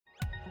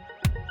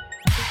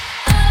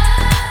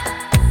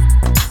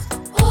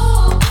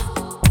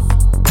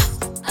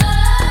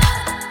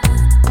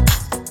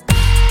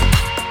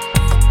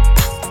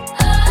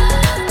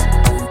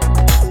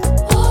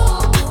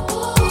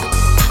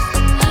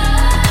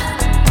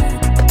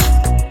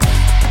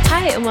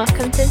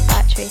welcome to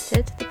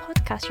Infatuated, the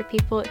podcast for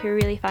people who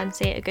really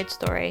fancy a good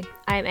story.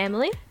 I'm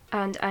Emily.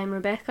 And I'm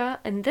Rebecca,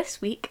 and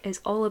this week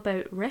is all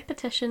about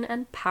repetition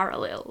and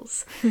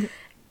parallels.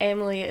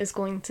 Emily is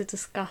going to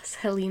discuss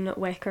Helene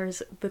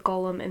Wecker's The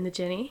Golem and the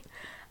Jinni,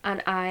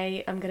 and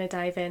I am going to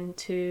dive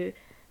into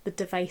the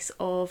device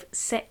of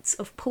sets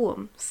of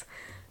poems.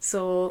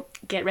 So,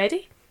 get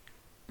ready.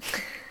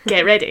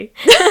 Get ready.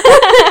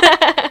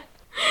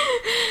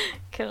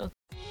 Cool.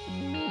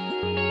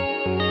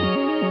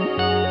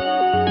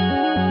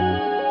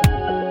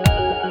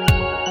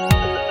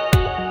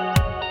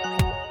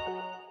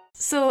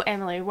 So,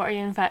 Emily, what are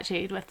you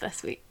infatuated with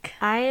this week?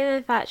 I am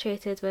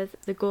infatuated with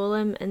The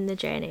Golem and the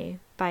Jinni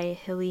by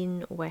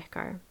Helene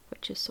Wecker,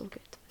 which is so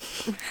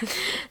good.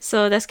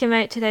 So this came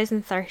out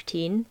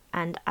 2013,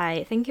 and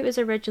I think it was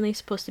originally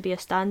supposed to be a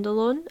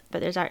standalone,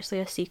 but there's actually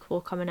a sequel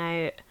coming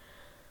out,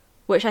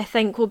 which I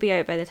think will be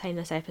out by the time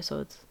this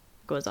episode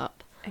goes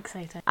up.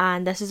 Exciting.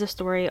 And this is a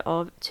story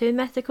of two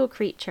mythical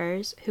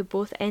creatures who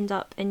both end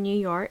up in New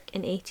York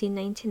in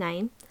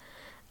 1899,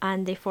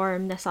 and they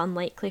form this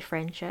unlikely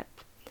friendship.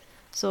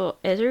 So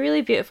it's a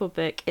really beautiful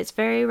book. It's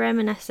very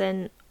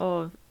reminiscent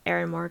of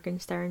Erin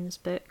Morgenstern's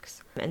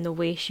books and the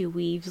way she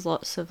weaves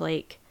lots of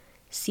like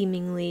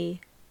seemingly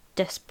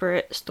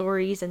disparate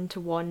stories into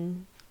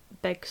one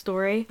big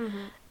story.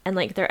 Mm-hmm. And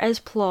like there is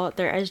plot,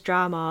 there is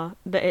drama,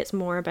 but it's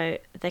more about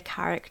the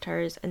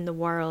characters and the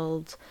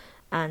world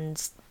and,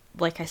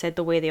 like I said,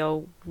 the way they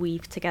all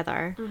weave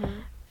together. Mm-hmm.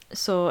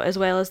 So as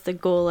well as the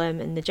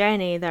Golem and the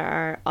Jinni, there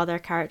are other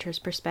characters'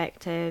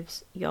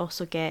 perspectives. You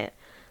also get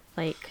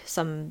like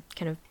some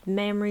kind of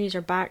memories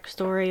or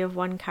backstory of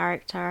one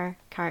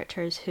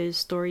characters whose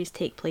stories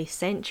take place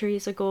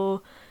centuries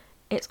ago.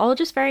 It's all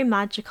just very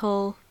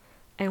magical,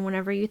 and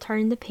whenever you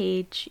turn the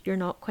page, you're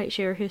not quite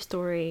sure whose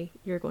story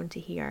you're going to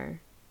hear,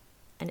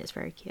 and it's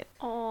very cute.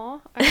 Aw,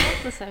 I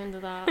love the sound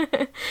of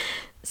that.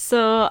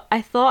 So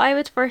I thought I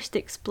would first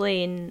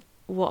explain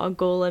what a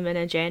golem and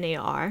a jinni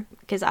are,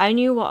 because I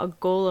knew what a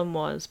golem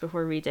was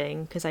before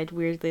reading, because I'd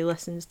weirdly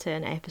listened to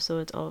an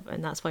episode of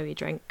And That's Why We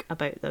Drink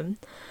about them,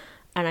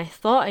 and I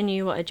thought I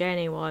knew what a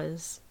jinni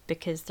was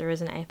because there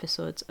is an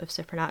episode of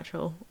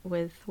Supernatural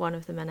with one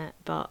of them in it,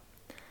 but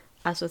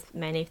as with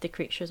many of the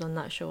creatures on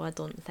that show, I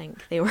don't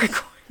think they were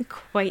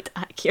quite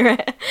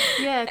accurate.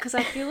 Yeah, because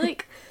I feel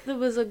like there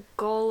was a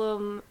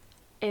golem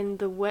in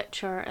The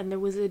Witcher and there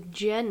was a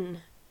djinn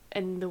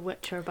in The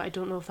Witcher, but I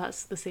don't know if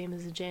that's the same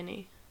as a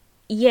jinni.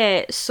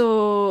 Yeah,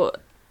 so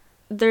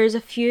there's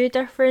a few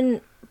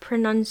different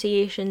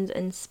pronunciations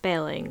and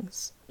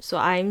spellings. So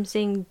I'm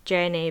saying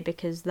Jenny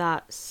because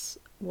that's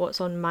what's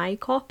on my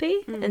copy,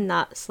 and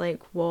that's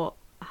like what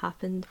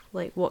happened,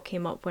 like what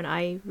came up when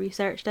I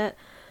researched it.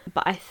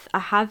 But I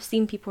have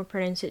seen people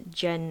pronounce it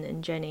Jin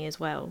and Jenny as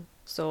well.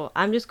 So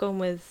I'm just going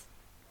with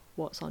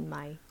what's on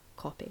my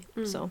copy.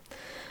 So,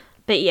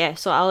 but yeah,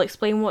 so I'll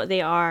explain what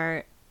they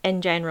are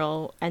in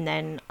general, and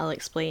then I'll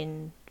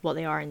explain what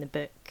they are in the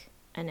book,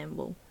 and then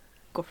we'll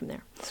go from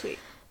there. Sweet.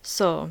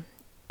 So,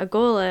 a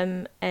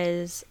golem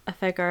is a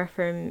figure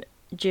from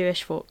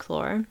Jewish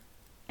folklore.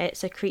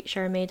 It's a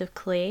creature made of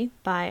clay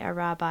by a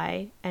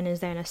rabbi and is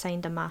then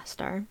assigned a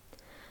master.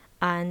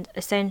 And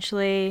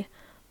essentially,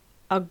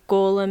 a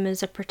golem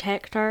is a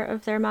protector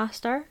of their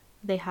master.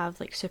 They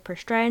have like super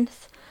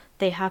strength.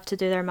 They have to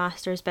do their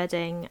master's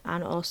bidding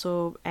and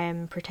also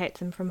protect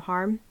them from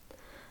harm.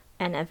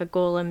 And if a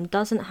golem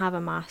doesn't have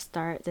a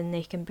master, then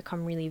they can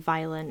become really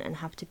violent and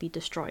have to be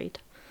destroyed.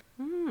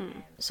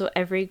 So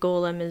every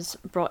golem is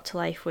brought to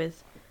life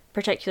with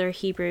particular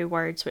Hebrew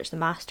words which the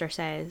master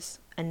says,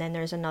 and then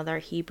there's another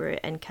Hebrew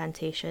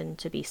incantation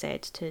to be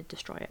said to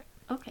destroy it.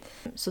 Okay.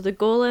 So the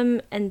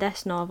golem in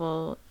this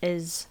novel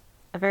is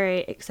a very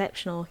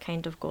exceptional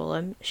kind of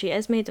golem. She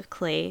is made of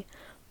clay,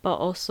 but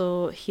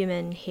also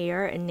human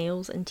hair and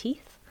nails and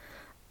teeth,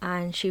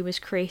 and she was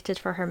created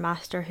for her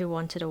master who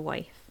wanted a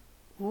wife.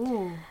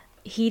 Ooh.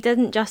 He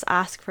didn't just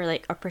ask for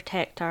like a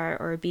protector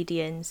or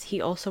obedience,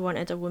 he also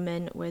wanted a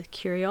woman with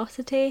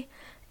curiosity,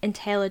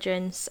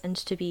 intelligence, and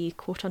to be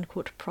quote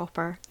unquote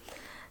proper.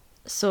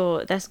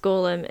 So this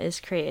golem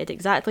is created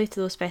exactly to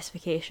those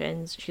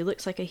specifications. She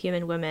looks like a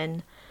human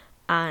woman,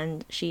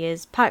 and she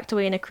is packed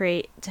away in a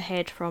crate to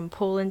head from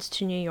Poland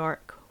to New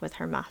York with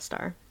her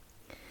master.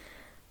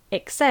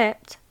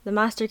 Except the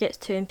master gets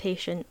too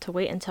impatient to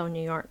wait until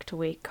New York to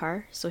wake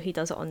her, so he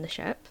does it on the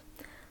ship.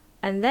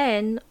 And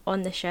then,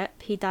 on the ship,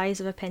 he dies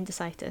of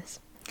appendicitis.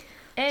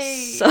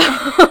 Hey!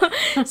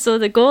 So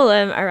the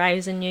golem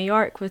arrives in New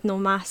York with no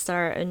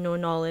master and no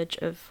knowledge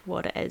of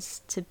what it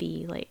is to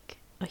be, like,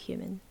 a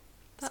human.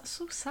 That's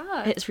so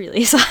sad. It's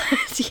really sad,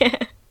 yeah.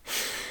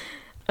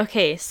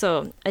 Okay,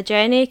 so a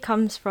jinni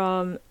comes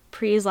from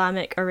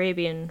pre-Islamic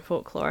Arabian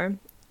folklore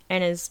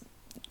and is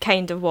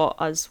kind of what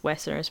us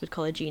Westerners would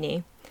call a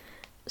genie.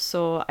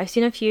 So I've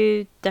seen a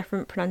few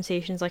different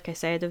pronunciations, like I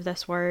said, of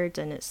this word,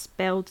 and it's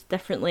spelled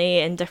differently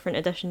in different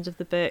editions of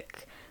the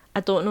book. I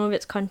don't know if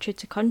it's country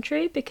to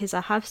country, because I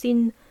have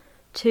seen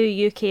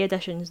 2 UK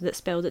editions that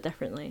spelled it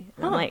differently.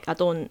 And I'm like, I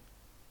don't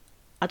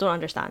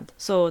understand.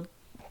 So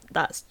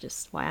that's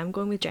just why I'm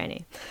going with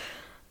Jenny.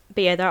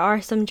 But yeah, there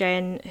are some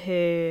Jen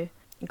who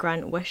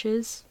grant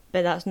wishes,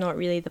 but that's not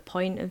really the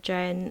point of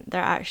Jen.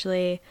 They're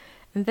actually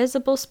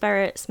invisible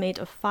spirits made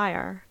of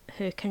fire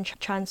who can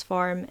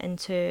transform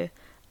into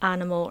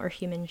animal or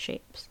human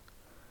shapes.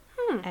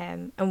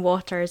 And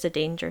water is a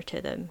danger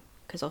to them,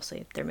 because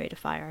also they're made of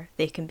fire.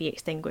 They can be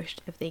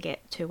extinguished if they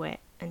get too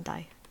wet and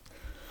die.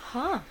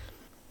 Huh.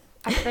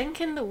 I think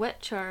in The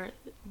Witcher,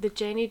 the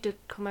Jenny did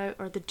come out,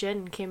 or the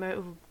gin came out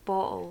of a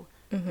bottle.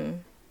 Mm-hmm.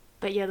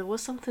 But yeah, there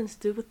was something to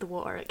do with the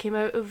water. It came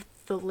out of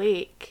the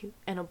lake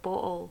in a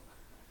bottle.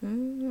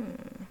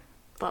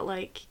 But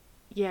like,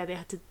 yeah, they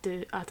had to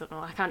do, I don't know,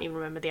 I can't even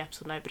remember the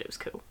episode now, but it was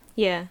cool.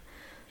 Yeah.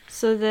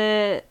 So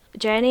the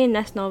Jenny in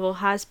this novel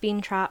has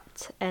been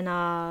trapped in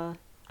a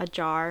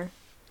jar,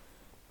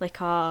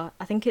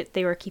 I think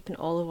they were keeping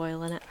olive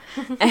oil in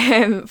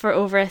it, for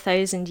over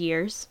 1,000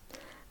 years.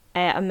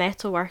 A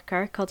metal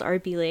worker called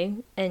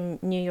Arbile in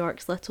New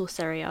York's Little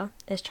Syria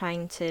is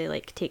trying to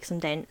like take some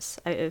dents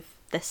out of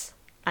this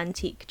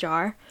antique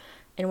jar,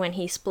 and when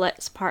he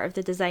splits part of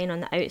the design on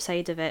the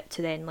outside of it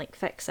to then like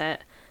fix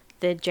it,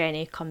 the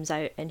Jenny comes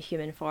out in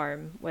human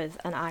form with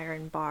an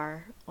iron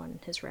bar on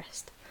his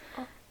wrist.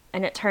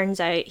 And it turns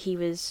out he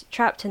was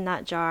trapped in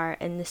that jar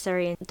in the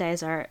Syrian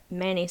desert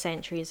many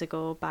centuries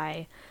ago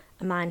by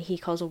a man he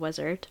calls a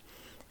wizard.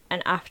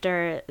 And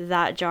after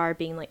that jar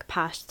being like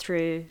passed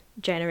through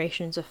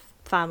generations of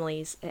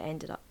families, it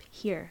ended up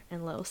here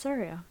in Little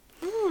Syria.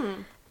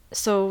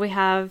 So we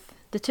have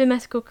the two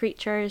mythical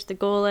creatures, the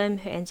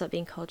golem, who ends up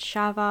being called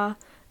Shava,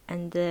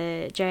 and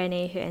the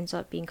Jenny, who ends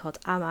up being called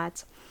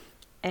Ahmad,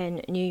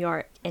 in New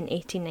York in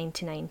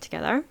 1899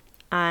 together.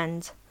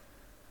 And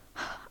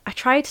I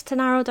tried to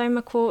narrow down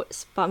my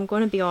quotes, but I'm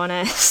going to be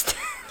honest.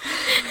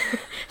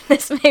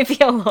 This may be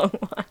a long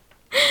one.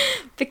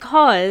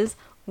 Because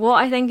what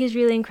I think is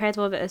really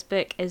incredible about this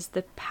book is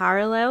the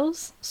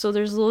parallels. So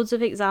there's loads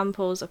of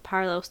examples of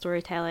parallel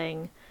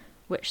storytelling,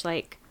 which,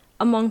 like,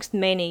 amongst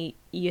many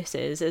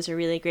uses, is a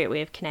really great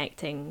way of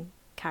connecting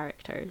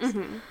characters.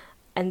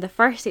 And the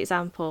first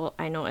example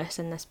I notice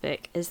in this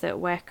book is that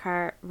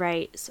Wecker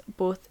writes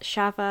both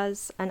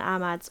Shava's and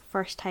Ahmad's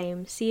first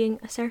time seeing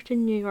a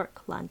certain New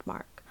York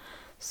landmark.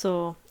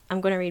 So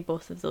I'm going to read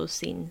both of those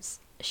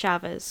scenes.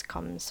 Shava's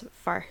comes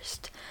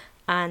first,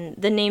 and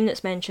the name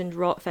that's mentioned,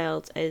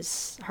 Rotfeld,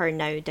 is her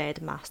now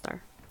dead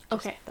master.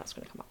 Okay. That's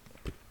going to come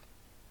up.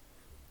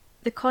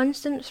 The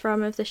constant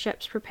thrum of the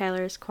ship's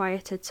propellers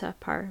quieted to a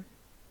purr.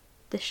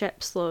 The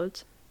ship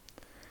slowed.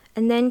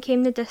 And then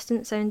came the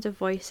distant sound of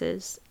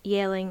voices,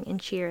 yelling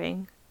and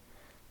cheering.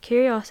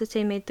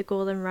 Curiosity made the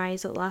golem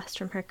rise at last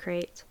from her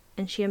crate,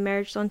 and she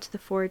emerged onto the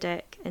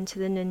foredeck into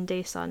the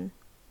noonday sun.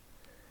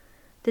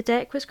 The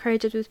deck was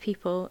crowded with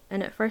people,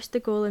 and at first the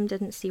golem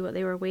didn't see what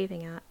they were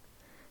waving at.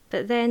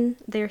 But then,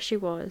 there she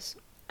was,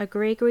 a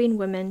grey-green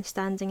woman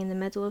standing in the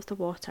middle of the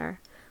water,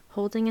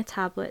 holding a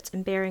tablet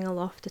and bearing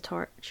aloft a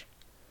torch.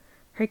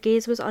 Her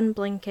gaze was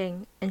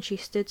unblinking, and she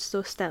stood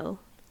so still.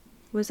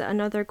 Was it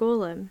another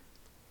golem?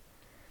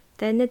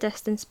 Then the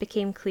distance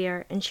became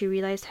clear, and she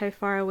realised how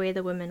far away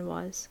the woman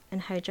was,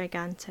 and how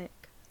gigantic.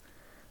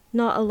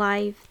 Not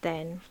alive,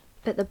 then,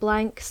 but the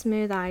blank,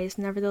 smooth eyes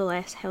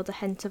nevertheless held a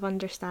hint of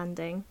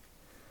understanding.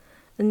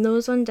 And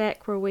those on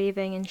deck were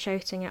waving and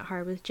shouting at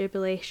her with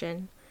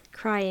jubilation,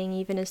 crying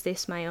even as they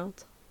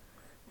smiled.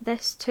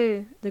 This,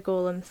 too, the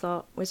golem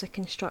thought, was a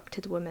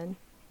constructed woman.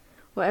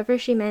 Whatever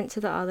she meant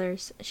to the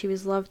others, she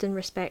was loved and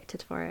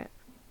respected for it.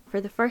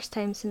 For the first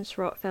time since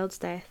Rotfeld's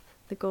death,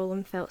 the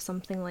golem felt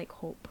something like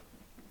hope.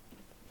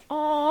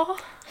 Aww,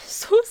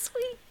 So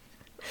sweet.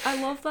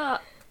 I love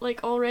that.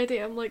 Like, already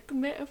I'm like, the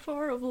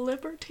metaphor of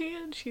liberty,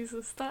 and she's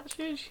a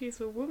statue, she's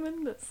a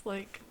woman that's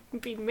like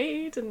been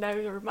made, and now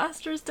her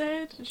master's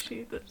dead,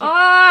 and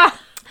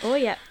Oh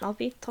yeah, I'll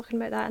be talking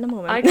about that in a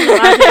moment. I can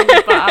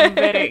imagine, but I'm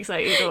very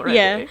excited already.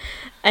 Yeah,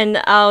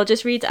 and I'll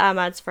just read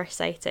Ahmad's first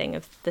sighting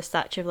of the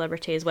Statue of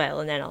Liberty as well,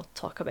 and then I'll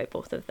talk about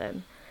both of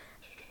them.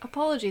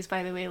 Apologies,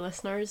 by the way,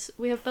 listeners.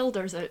 We have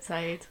builders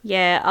outside.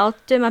 Yeah, I'll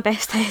do my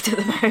best to edit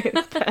them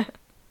out.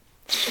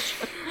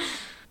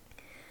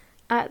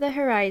 At the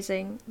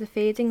horizon, the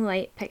fading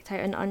light picked out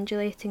an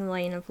undulating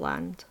line of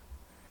land.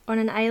 On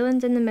an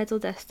island in the middle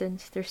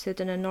distance, there stood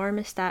an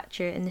enormous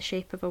statue in the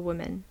shape of a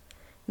woman,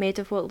 made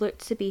of what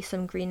looked to be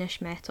some greenish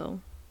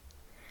metal.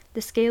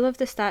 The scale of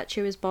the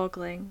statue was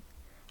boggling.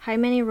 How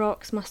many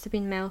rocks must have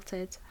been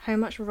melted, how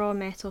much raw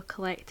metal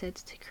collected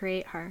to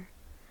create her,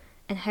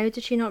 and how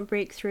did she not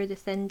break through the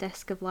thin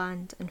disk of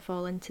land and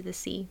fall into the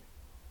sea?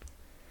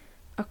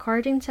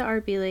 According to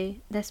Arbile,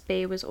 this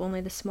bay was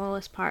only the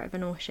smallest part of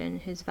an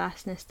ocean whose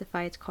vastness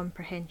defied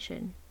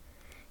comprehension.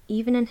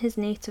 Even in his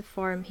native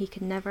form he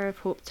could never have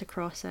hoped to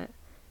cross it,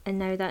 and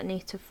now that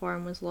native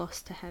form was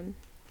lost to him.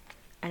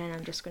 And then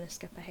I'm just going to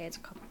skip ahead a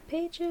couple of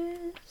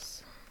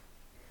pages.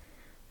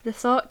 The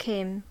thought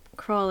came,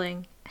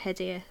 crawling,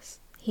 hideous.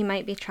 He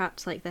might be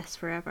trapped like this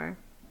forever.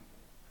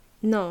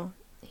 No,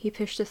 he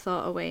pushed the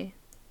thought away.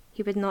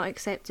 He would not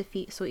accept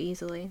defeat so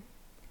easily.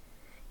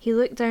 He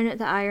looked down at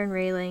the iron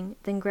railing,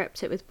 then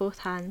gripped it with both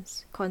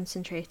hands,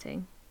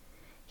 concentrating.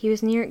 He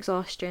was near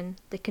exhaustion.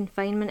 The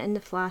confinement in the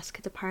flask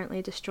had apparently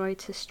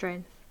destroyed his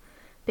strength.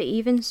 But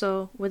even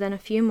so, within a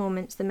few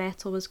moments the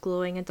metal was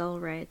glowing a dull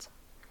red.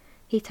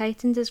 He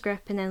tightened his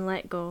grip and then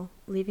let go,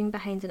 leaving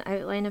behind an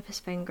outline of his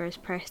fingers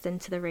pressed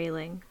into the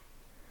railing.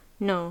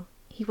 No,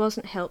 he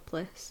wasn't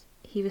helpless.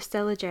 He was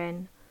still a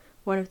Gen,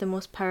 one of the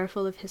most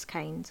powerful of his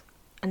kind,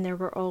 and there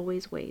were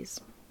always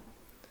ways.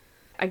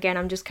 Again,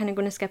 I'm just kind of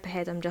going to skip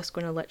ahead. I'm just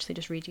going to literally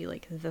just read you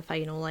like the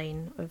final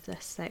line of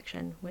this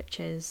section, which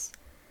is,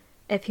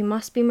 if he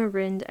must be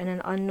marooned in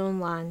an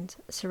unknown land,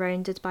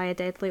 surrounded by a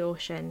deadly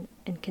ocean,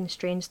 and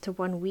constrained to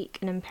one weak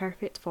and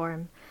imperfect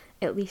form,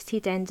 at least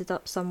he'd ended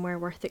up somewhere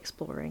worth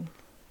exploring.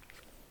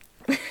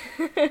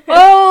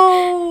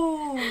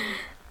 Oh!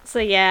 So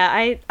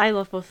yeah, I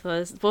love both of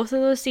those. Both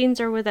of those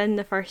scenes are within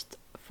the first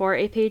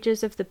 40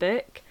 pages of the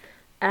book,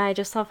 and I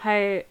just love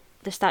how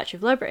the Statue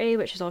of Liberty,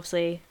 which is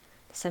obviously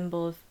the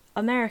symbol of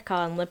America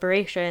and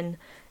liberation,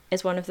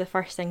 is one of the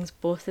first things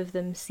both of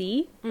them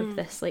see of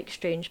this like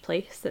strange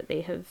place that they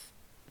have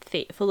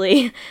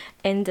fatefully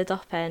ended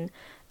up in.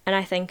 And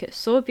I think it's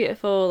so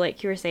beautiful,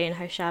 like you were saying,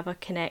 how Shava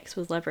connects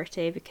with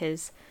Liberty,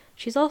 because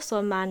she's also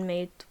a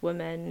man-made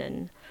woman,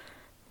 and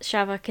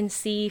Shava can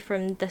see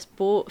from this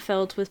boat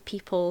filled with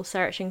people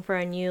searching for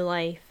a new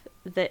life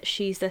that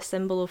she's this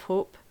symbol of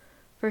hope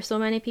for so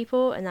many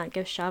people, and that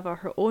gives Shava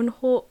her own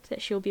hope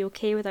that she'll be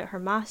okay without her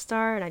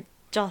master, and I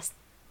just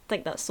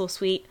think that's so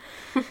sweet.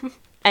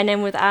 And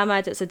then with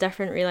Ahmad, it's a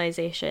different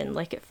realisation.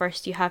 Like, at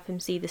first you have him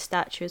see the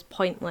statue as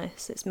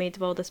pointless. It's made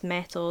of all this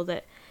metal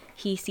that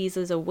he sees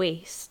as a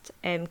waste,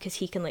 because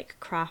he can, like,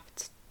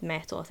 craft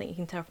metal. I think you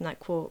can tell from that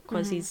quote,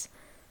 because he's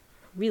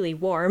really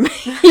warm.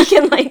 He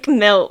can, like,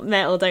 melt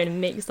metal down and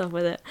make stuff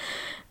with it.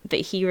 But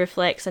he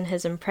reflects on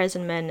his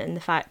imprisonment and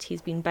the fact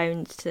he's been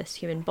bound to this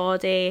human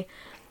body.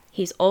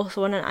 He's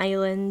also on an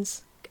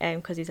island,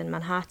 because he's in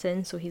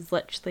Manhattan, so he's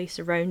literally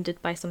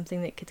surrounded by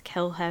something that could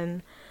kill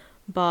him.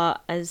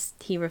 But as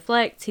he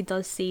reflects, he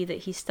does see that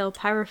he's still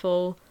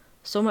powerful,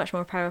 so much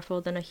more powerful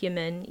than a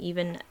human,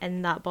 even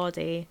in that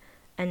body.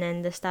 And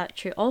then the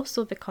statue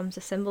also becomes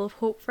a symbol of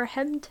hope for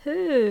him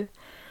too.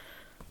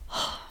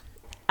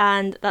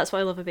 And that's what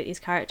I love about these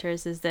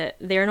characters, is that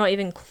they're not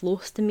even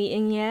close to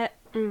meeting yet,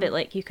 but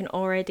like you can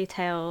already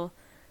tell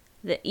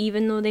that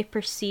even though they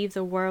perceive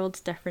the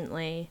world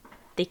differently,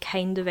 they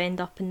kind of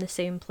end up in the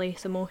same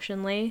place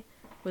emotionally,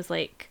 with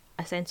like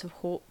a sense of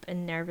hope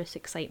and nervous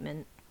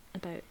excitement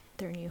about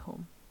their new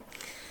home.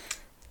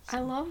 I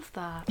love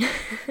that.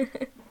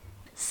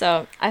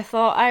 So I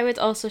thought I would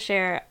also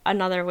share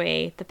another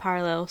way the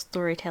parallel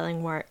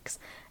storytelling works,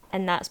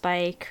 and that's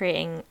by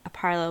creating a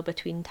parallel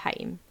between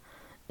time.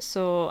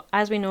 So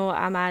as we know,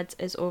 Ahmad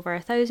is over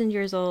 1,000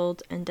 years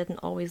old and didn't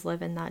always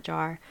live in that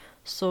jar,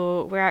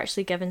 so we're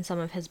actually given some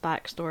of his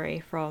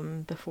backstory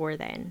from before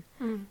then.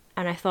 And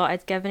I thought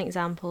I'd give an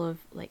example of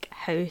like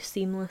how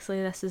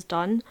seamlessly this is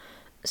done.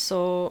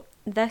 So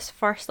this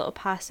first little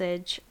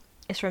passage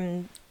is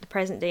from the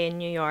present day in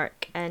New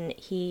York, and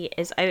he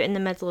is out in the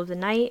middle of the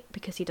night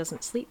because he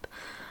doesn't sleep,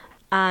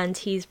 and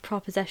he's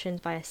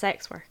propositioned by a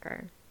sex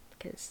worker,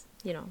 because,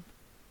 you know,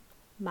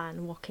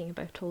 man walking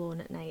about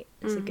alone at night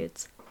is a good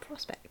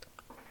prospect.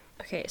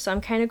 Okay, so I'm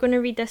kind of going to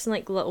read this in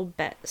like little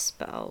bits,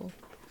 but I'll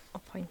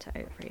point it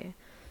out for you.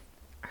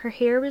 Her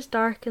hair was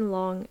dark and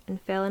long and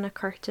fell in a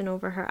curtain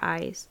over her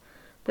eyes,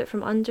 but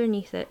from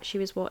underneath it she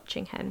was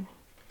watching him.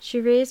 She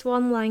raised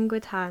one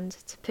languid hand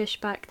to push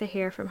back the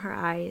hair from her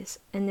eyes,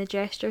 and the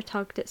gesture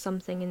tugged at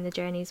something in the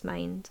Jenny's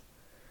mind.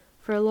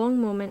 For a long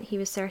moment he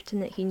was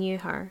certain that he knew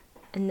her,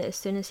 and that as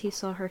soon as he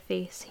saw her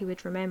face he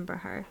would remember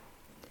her.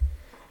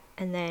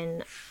 And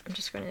then I'm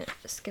just going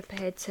to skip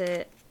ahead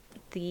to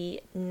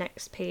the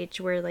next page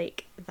where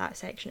like that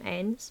section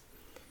ends.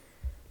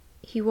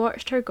 He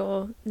watched her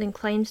go, then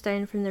climbed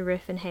down from the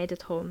roof and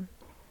headed home.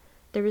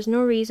 There was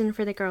no reason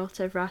for the girl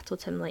to have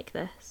rattled him like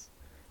this,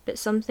 but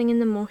something in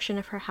the motion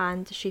of her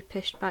hand as she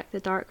pushed back the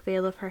dark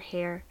veil of her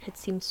hair had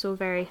seemed so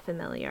very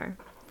familiar.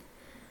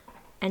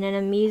 And then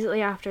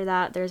immediately after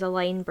that there's a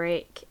line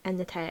break in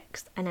the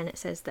text, and then it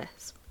says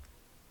this.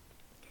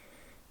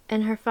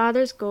 In her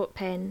father's goat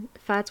pen,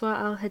 Fadwa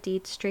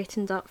al-Hadid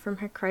straightened up from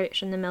her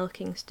crouch on the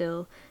milking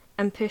stool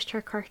and pushed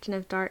her curtain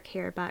of dark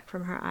hair back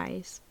from her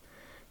eyes.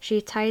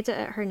 She tied it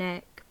at her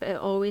neck, but it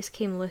always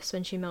came loose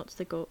when she milked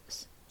the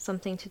goats,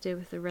 something to do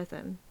with the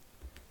rhythm.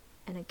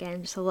 And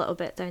again, just a little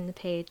bit down the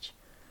page.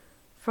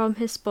 From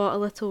his spot a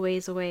little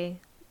ways away,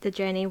 the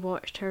Jenny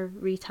watched her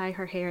retie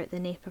her hair at the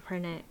nape of her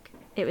neck.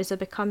 It was a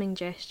becoming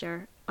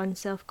gesture,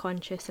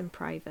 unself-conscious and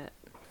private.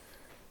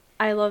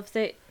 I love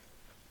that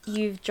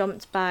you've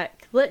jumped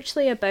back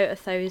literally about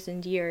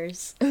 1,000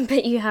 years,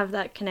 but you have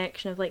that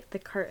connection of like the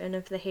curtain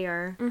of the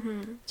hair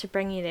to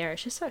bring you there.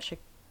 It's just such a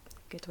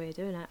good way of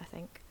doing it, I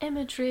think.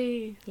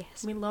 Imagery.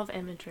 Yes. We love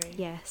imagery.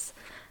 Yes.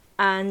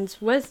 And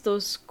with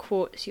those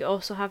quotes, you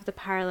also have the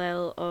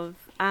parallel of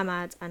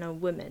Ahmad and a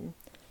woman.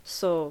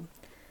 So,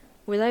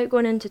 without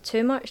going into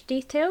too much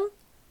detail,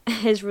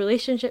 His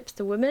relationships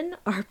to women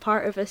are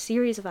part of a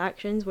series of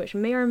actions which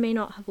may or may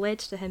not have led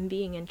to him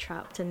being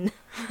entrapped in,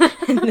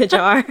 in the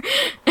jar.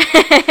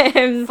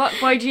 Fuck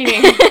boy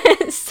Genie.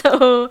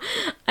 So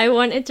I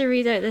wanted to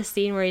read out this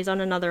scene where he's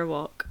on another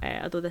walk,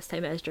 although this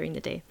time it is during the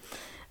day,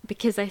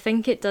 because I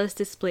think it does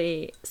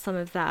display some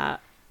of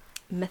that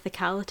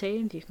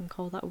mythicality, if you can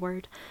call that a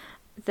word,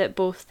 that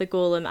both the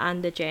golem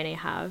and the Jenny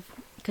have,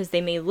 because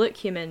they may look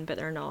human but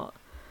they're not.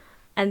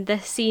 And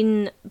this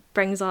scene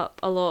brings up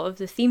a lot of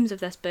the themes of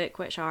this book,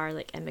 which are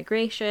like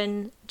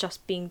immigration,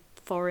 just being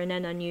foreign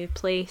in a new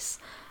place,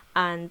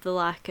 and the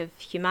lack of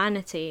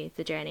humanity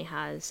the Jenny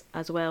has,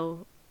 as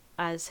well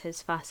as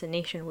his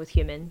fascination with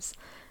humans,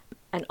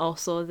 and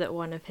also that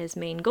one of his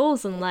main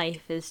goals in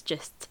life is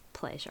just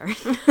pleasure.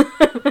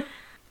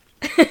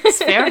 It's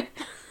fair.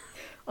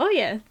 Oh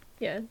yeah,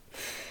 yeah.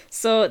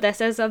 So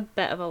this is a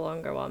bit of a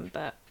longer one,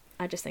 but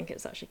I just think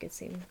it's such a good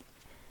scene.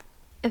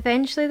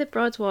 Eventually the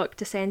broad walk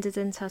descended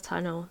into a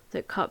tunnel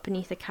that cut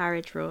beneath a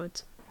carriage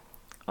road.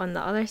 On the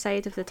other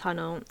side of the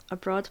tunnel, a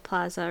broad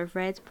plaza of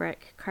red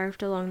brick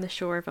curved along the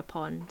shore of a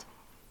pond.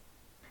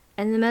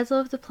 In the middle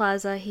of the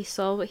plaza he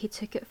saw what he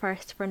took at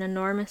first for an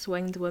enormous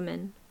winged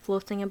woman,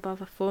 floating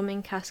above a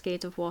foaming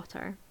cascade of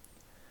water.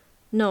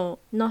 No,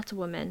 not a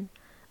woman,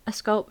 a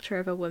sculpture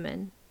of a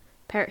woman,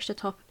 perched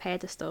atop a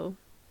pedestal.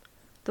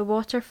 The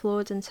water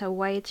flowed into a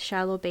wide,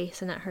 shallow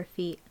basin at her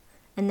feet,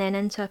 and then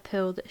into a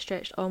pool that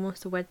stretched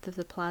almost the width of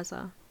the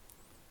plaza.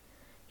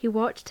 He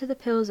walked to the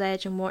pool's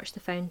edge and watched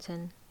the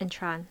fountain,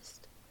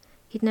 entranced.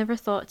 He'd never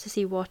thought to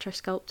see water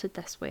sculpted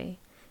this way,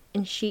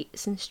 in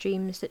sheets and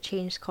streams that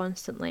changed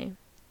constantly.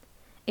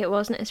 It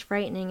wasn't as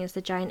frightening as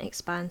the giant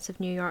expanse of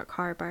New York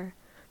Harbour,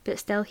 but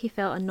still he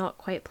felt a not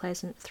quite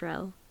pleasant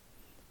thrill.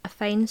 A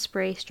fine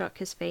spray struck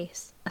his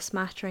face, a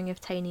smattering of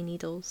tiny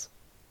needles.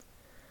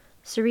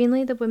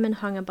 Serenely the woman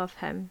hung above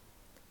him.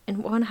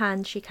 In one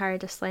hand she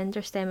carried a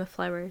slender stem of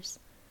flowers,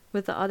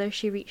 with the other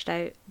she reached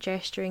out,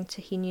 gesturing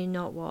to he knew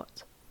not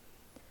what.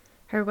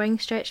 Her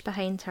wings stretched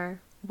behind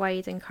her,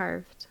 wide and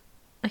curved.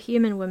 A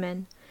human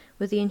woman,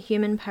 with the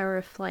inhuman power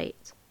of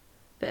flight.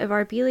 But if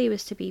Arbeli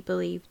was to be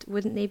believed,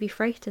 wouldn't they be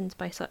frightened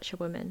by such a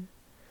woman?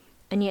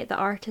 And yet the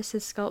artist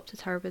had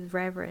sculpted her with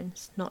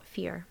reverence, not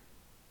fear.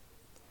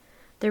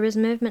 There was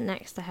movement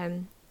next to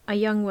him, a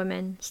young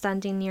woman,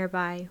 standing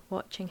nearby,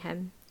 watching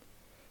him.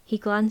 He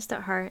glanced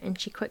at her, and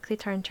she quickly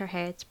turned her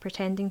head,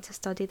 pretending to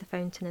study the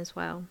fountain as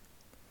well.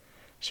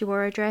 She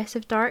wore a dress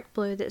of dark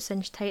blue that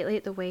cinched tightly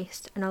at the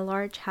waist, and a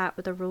large hat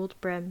with a rolled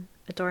brim,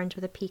 adorned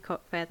with a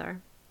peacock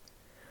feather.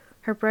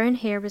 Her brown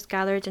hair was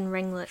gathered in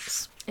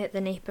ringlets at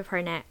the nape of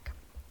her neck.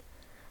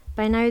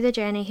 By now the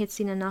Jenny had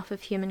seen enough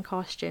of human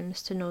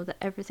costumes to know that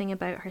everything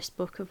about her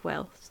spoke of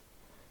wealth.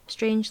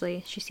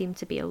 Strangely, she seemed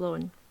to be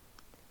alone.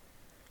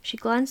 She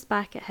glanced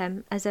back at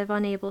him, as if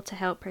unable to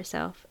help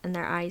herself, and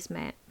their eyes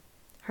met.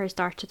 Hers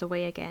darted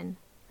away again.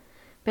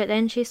 But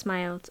then she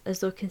smiled, as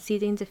though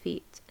conceding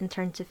defeat, and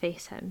turned to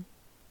face him.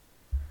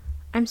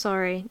 "I'm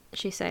sorry,"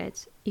 she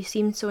said. "You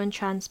seemed so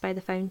entranced by the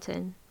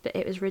fountain, but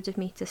it was rude of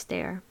me to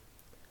stare."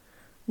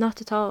 "Not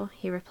at all,"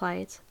 he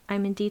replied.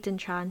 "I'm indeed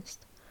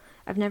entranced.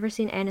 I've never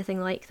seen anything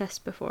like this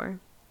before.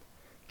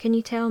 Can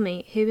you tell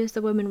me, who is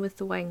the woman with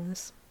the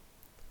wings?"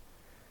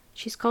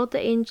 "She's called the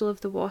Angel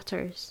of the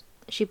Waters.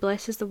 She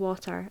blesses the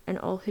water, and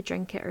all who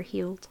drink it are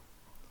healed."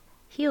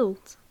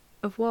 "Healed?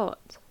 Of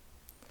what?"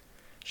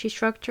 She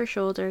shrugged her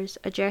shoulders,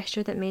 a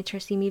gesture that made her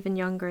seem even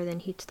younger than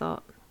he'd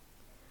thought.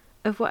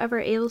 "Of whatever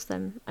ails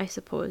them, I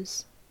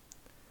suppose."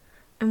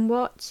 "And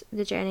what,"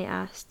 the Jenny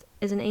asked,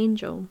 "is an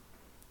angel?"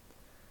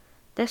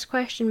 This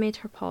question made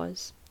her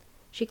pause.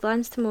 She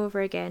glanced him over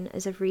again,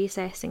 as if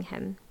reassessing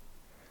him.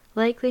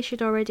 Likely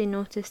she'd already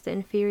noticed the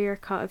inferior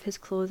cut of his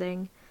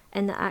clothing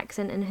and the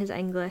accent in his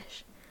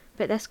English,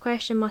 but this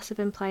question must have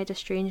implied a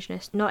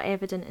strangeness not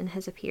evident in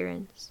his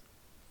appearance.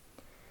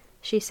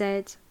 She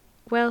said,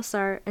 "Well,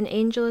 sir, an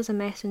angel is a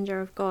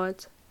messenger of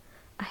God,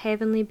 a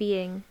heavenly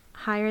being,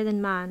 higher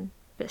than man,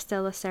 but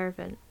still a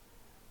servant."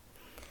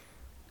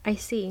 "I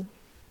see."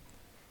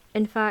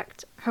 In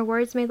fact, her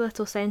words made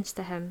little sense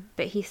to him,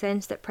 but he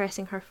sensed that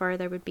pressing her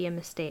further would be a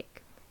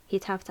mistake.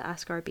 He'd have to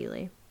ask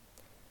Arbeli.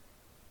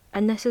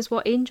 "And this is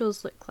what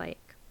angels look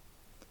like?"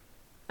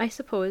 "I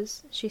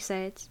suppose," she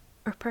said,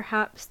 "or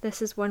perhaps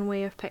this is one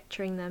way of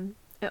picturing them.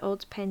 It all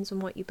depends on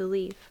what you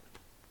believe."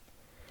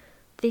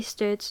 They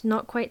stood,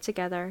 not quite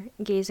together,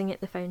 gazing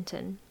at the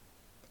fountain.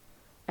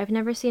 "I've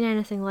never seen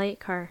anything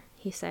like her,"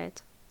 he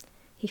said.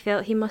 He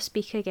felt he must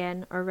speak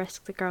again, or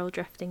risk the girl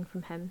drifting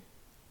from him.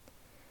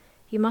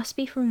 "You must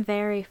be from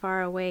very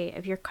far away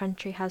if your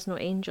country has no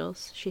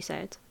angels," she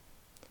said.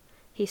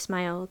 He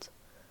smiled.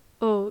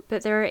 "Oh,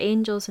 but there are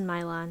angels in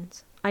my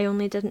land. I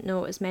only didn't know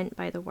what was meant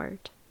by the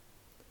word."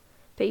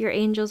 "But your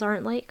angels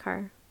aren't like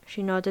her,"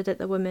 she nodded at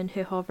the woman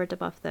who hovered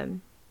above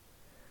them.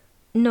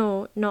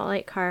 "No, not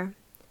like her.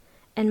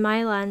 In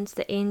my land,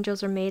 the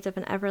angels are made of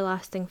an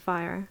everlasting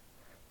fire.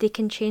 They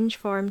can change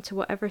form to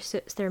whatever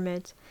suits their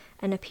mood,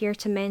 and appear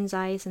to men's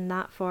eyes in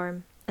that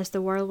form, as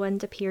the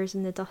whirlwind appears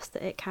in the dust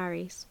that it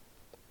carries."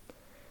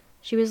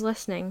 She was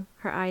listening,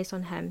 her eyes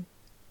on him.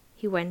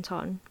 He went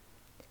on.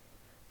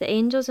 The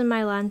angels in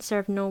my land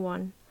serve no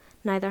one,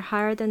 neither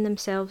higher than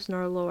themselves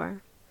nor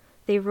lower.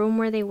 They roam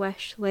where they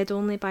wish, led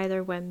only by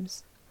their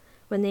whims.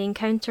 When they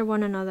encounter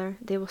one another,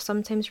 they will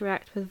sometimes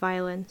react with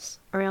violence,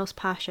 or else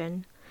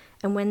passion,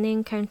 and when they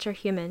encounter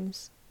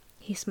humans,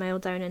 he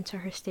smiled down into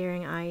her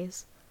staring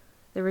eyes,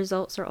 the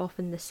results are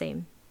often the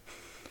same.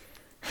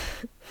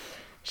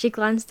 She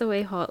glanced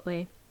away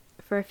hotly.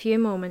 For a few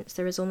moments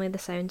there was only the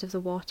sound of the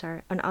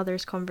water and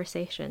others'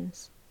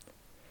 conversations.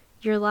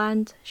 Your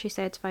land, she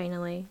said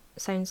finally,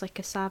 sounds like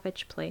a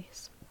savage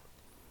place.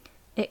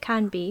 It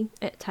can be,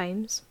 at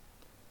times.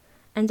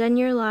 And in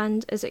your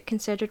land, is it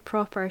considered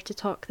proper to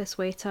talk this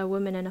way to a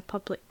woman in a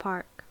public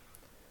park?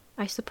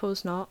 I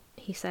suppose not,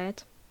 he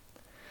said.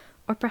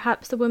 Or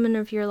perhaps the women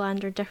of your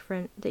land are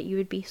different, that you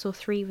would be so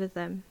free with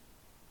them.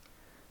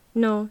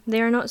 No,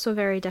 they are not so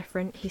very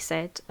different, he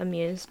said,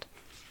 amused.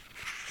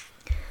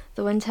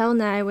 Though until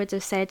now I would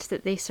have said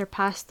that they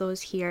surpassed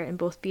those here in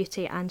both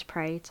beauty and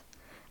pride.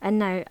 And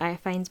now I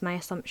find my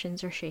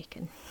assumptions are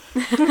shaken.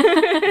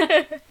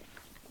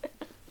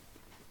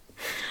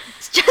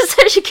 It's just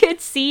such a good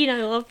scene,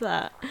 I love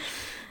that.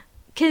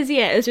 Because,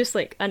 yeah, it's just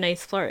like a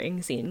nice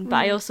flirting scene, but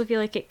I also feel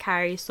like it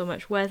carries so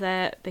much with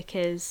it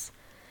because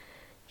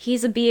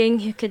he's a being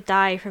who could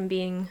die from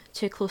being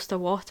too close to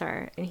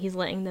water, and he's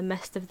letting the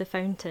mist of the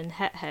fountain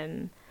hit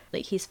him.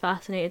 Like, he's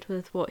fascinated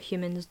with what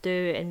humans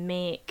do and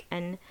make,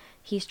 and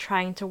he's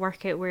trying to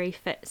work out where he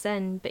fits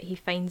in, but he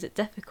finds it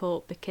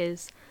difficult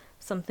because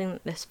something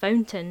like this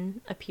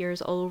fountain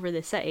appears all over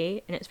the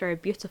city, and it's very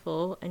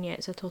beautiful, and yet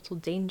it's a total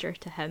danger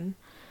to him.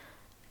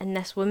 And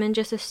this woman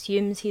just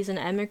assumes he's an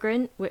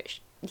immigrant,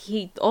 which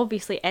he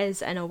obviously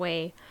is in a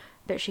way,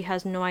 but she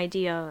has no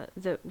idea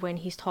that when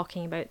he's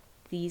talking about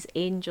these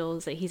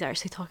angels that he's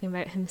actually talking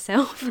about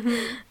himself.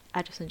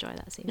 I just enjoy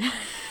that scene.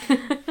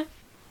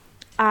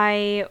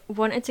 I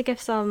wanted to give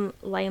some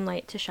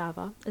limelight to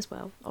Shava as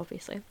well,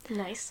 obviously.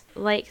 Nice.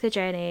 Like the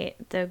Jenny,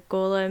 the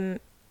Golem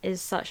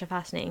is such a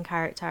fascinating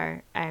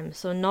character.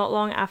 So not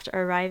long after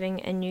arriving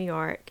in New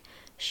York,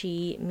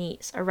 she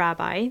meets a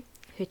rabbi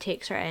who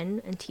takes her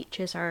in and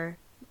teaches her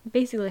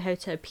basically how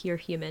to appear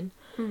human.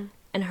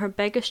 And her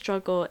biggest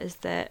struggle is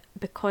that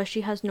because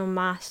she has no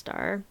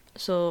master,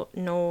 so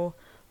no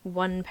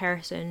one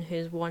person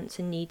whose wants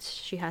and needs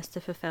she has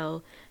to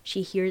fulfill,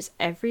 she hears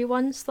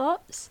everyone's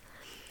thoughts.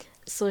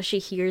 So she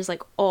hears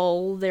like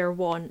all their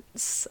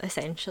wants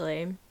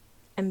essentially,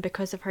 and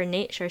because of her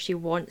nature she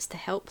wants to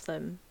help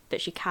them,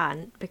 but she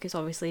can't because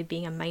obviously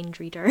being a mind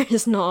reader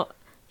is not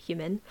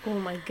human. Oh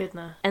my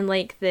goodness. And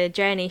like the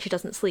Jenny, she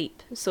doesn't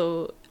sleep,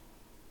 so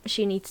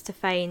she needs to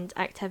find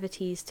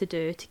activities to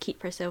do to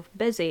keep herself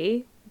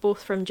busy,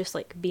 both from just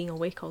like being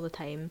awake all the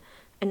time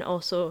and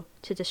also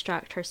to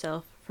distract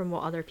herself from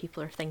what other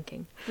people are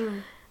thinking.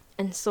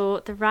 And so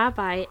the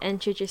rabbi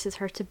introduces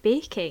her to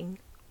baking,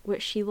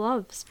 which she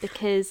loves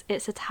because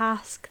it's a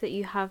task that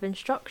you have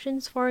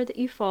instructions for that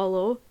you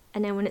follow,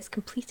 and then when it's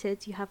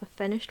completed you have a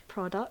finished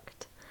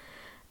product.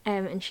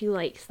 And she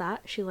likes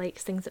that. She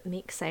likes things that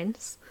make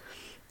sense.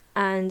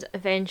 And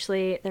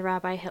eventually the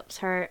rabbi helps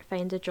her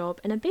find a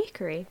job in a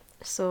bakery.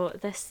 So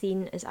this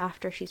scene is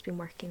after she's been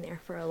working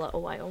there for a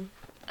little while.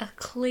 A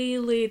clay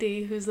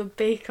lady who's a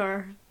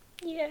baker.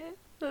 Yeah.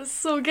 That's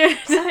so good.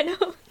 I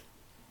know.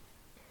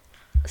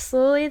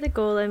 Slowly the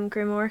Golem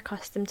grew more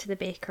accustomed to the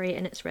bakery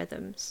and its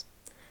rhythms.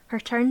 Her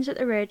turns at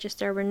the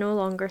register were no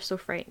longer so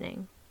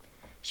frightening.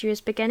 She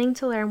was beginning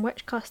to learn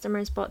which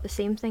customers bought the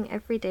same thing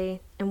every day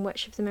and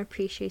which of them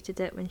appreciated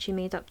it when she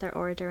made up their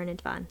order in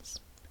advance.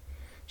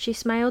 She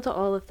smiled at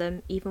all of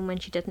them, even when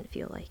she didn't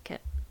feel like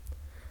it.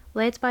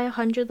 Led by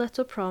 100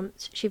 little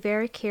prompts, she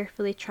very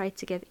carefully tried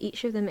to give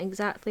each of them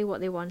exactly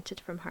what they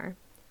wanted from her.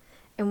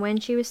 And when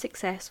she was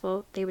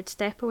successful, they would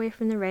step away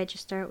from the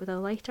register with a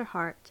lighter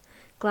heart,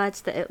 glad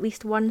that at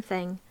least one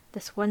thing,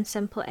 this one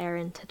simple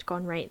errand, had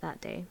gone right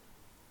that day.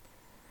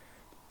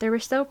 There were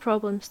still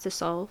problems to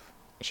solve.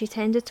 She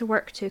tended to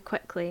work too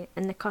quickly,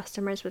 and the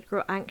customers would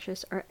grow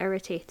anxious or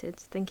irritated,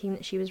 thinking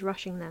that she was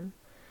rushing them,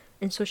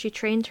 and so she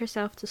trained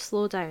herself to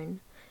slow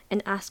down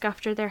and ask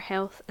after their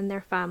health and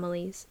their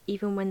families,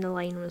 even when the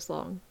line was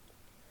long.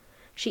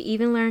 She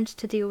even learned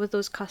to deal with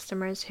those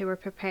customers who were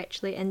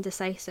perpetually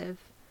indecisive,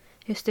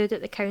 who stood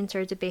at the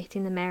counter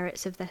debating the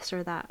merits of this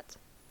or that.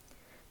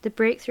 The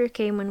breakthrough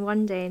came when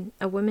one day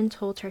a woman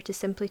told her to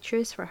simply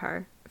choose for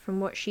her from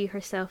what she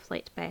herself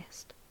liked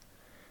best.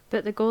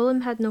 But the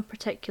Golem had no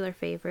particular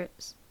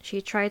favourites. She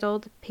had tried all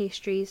the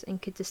pastries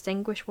and could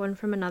distinguish one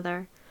from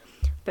another,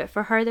 but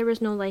for her there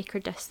was no like or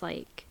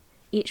dislike.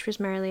 Each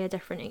was merely a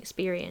different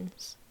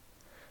experience.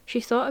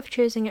 She thought of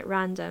choosing at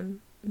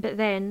random, but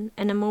then,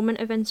 in a moment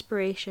of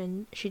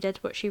inspiration, she did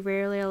what she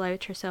rarely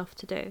allowed herself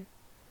to do.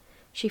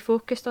 She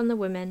focused on the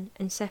woman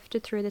and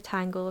sifted through the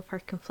tangle of her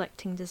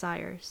conflicting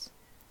desires.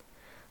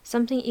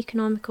 Something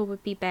economical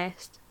would be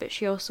best, but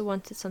she also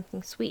wanted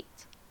something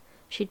sweet.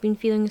 She'd been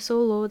feeling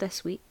so low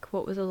this week,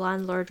 what with the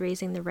landlord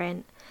raising the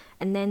rent,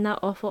 and then that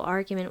awful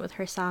argument with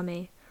her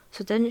Sammy,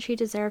 so didn't she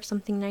deserve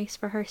something nice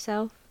for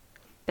herself?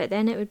 but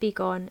then it would be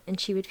gone and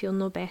she would feel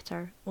no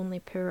better,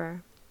 only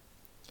poorer.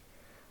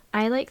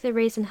 I like the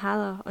raisin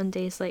challah on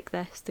days like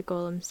this, the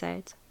golem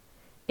said.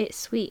 It's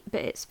sweet,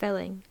 but it's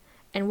filling,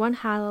 and one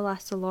challah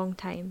lasts a long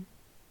time.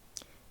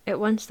 At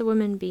once the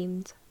woman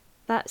beamed.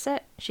 That's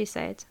it, she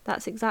said.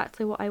 That's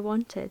exactly what I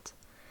wanted.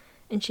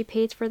 And she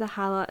paid for the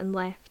challah and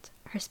left,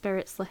 her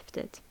spirits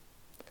lifted.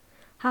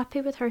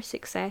 Happy with her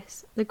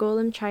success, the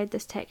golem tried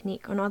this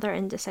technique on other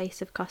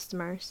indecisive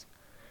customers.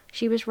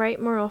 She was right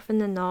more often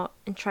than not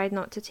and tried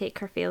not to take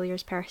her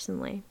failures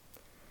personally.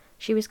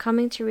 She was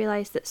coming to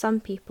realise that some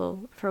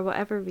people, for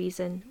whatever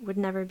reason, would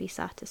never be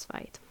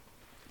satisfied.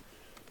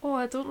 Oh,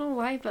 I don't know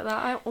why, but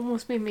that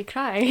almost made me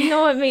cry.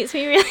 No, it makes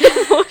me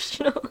really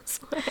emotional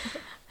as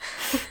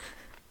well.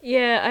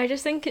 Yeah, I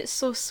just think it's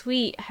so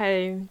sweet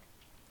how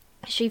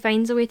she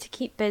finds a way to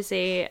keep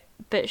busy,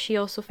 but she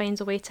also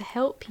finds a way to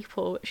help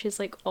people, which is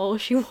like all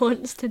she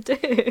wants to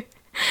do.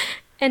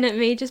 And it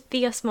may just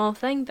be a small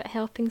thing, but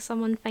helping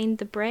someone find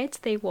the bread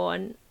they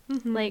want.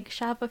 Mm-hmm. Like,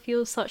 Shava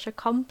feels such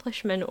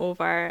accomplishment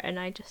over, and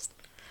I just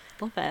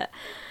love it.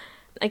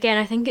 Again,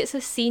 I think it's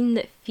a scene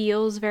that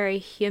feels very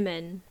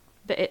human,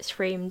 but it's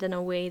framed in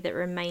a way that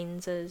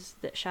reminds us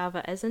that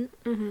Shava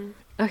isn't. Mm-hmm.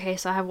 Okay,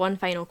 so I have one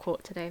final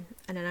quote today,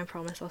 and then I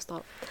promise I'll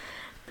stop.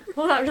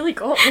 Well, that really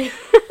got me.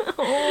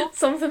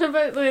 Something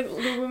about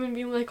the woman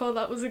being like, oh,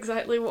 that was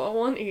exactly what I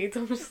wanted.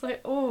 I'm just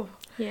like, oh.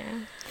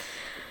 Yeah.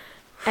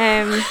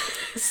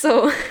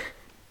 So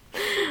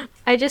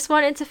I just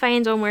wanted to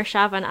find one where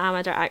Shava and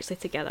Ahmed are actually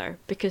together,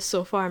 because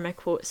so far my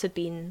quotes had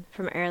been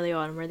from early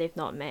on where they've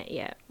not met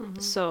yet. Mm-hmm.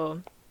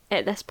 So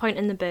at this point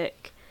in the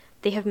book,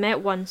 they have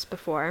met once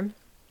before,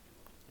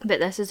 but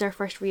this is their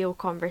first real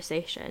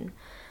conversation.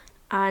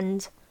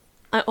 And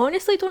I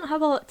honestly don't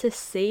have a lot to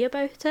say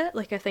about it.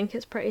 Like, I think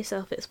it's pretty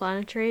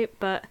self-explanatory,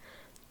 but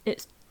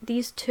it's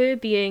these two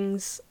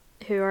beings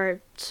who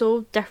are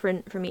so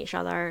different from each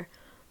other,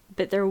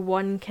 but their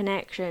one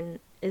connection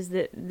is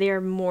that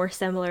they're more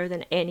similar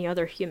than any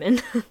other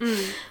human.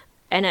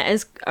 And it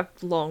is a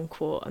long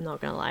quote, I'm not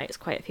going to lie, it's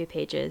quite a few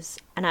pages.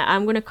 And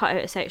I'm going to cut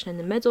out a section in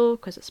the middle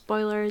because it's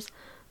spoilers.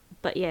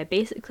 But yeah,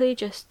 basically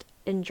just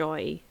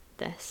enjoy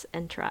this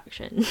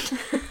interaction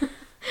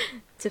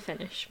to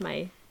finish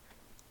my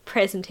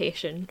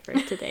presentation for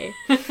today.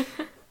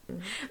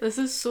 This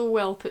is so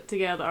well put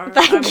together.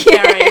 Thank I'm you.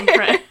 very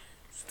impressed.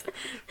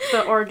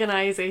 The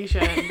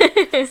organisation.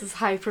 This is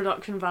high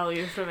production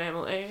value from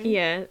Emily.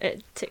 Yeah,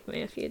 it took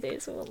me a few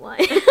days, I won't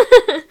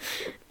lie.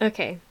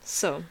 Okay,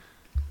 so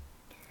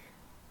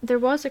there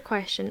was a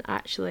question,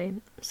 actually,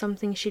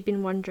 something she'd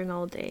been wondering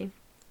all day.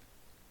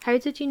 How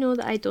did you know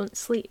that I don't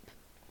sleep?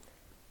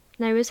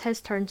 Now is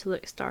his turn to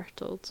look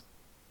startled.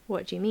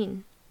 What do you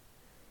mean?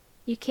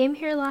 You came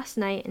here last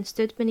night and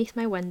stood beneath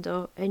my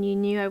window, and you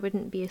knew I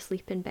wouldn't be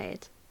asleep in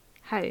bed.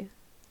 How?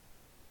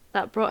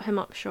 That brought him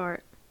up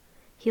short.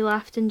 He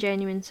laughed in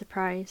genuine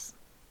surprise.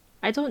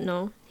 I don't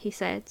know, he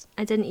said.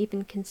 I didn't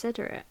even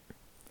consider it.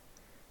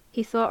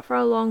 He thought for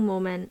a long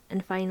moment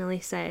and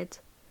finally said,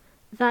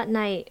 That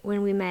night,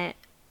 when we met,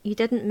 you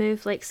didn't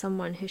move like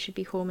someone who should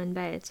be home in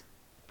bed.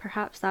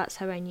 Perhaps that's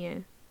how I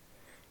knew.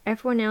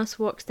 Everyone else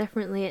walks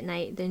differently at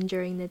night than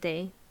during the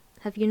day.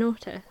 Have you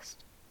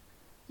noticed?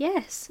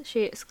 Yes,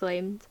 she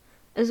exclaimed,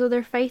 as though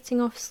they're fighting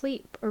off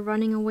sleep or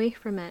running away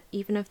from it,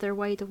 even if they're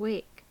wide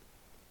awake.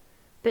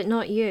 But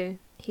not you,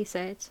 he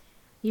said.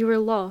 You were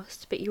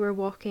lost, but you were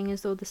walking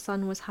as though the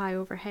sun was high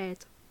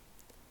overhead.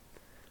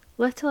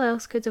 Little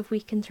else could have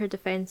weakened her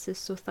defences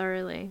so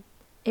thoroughly.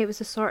 It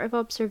was a sort of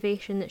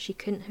observation that she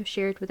couldn't have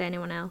shared with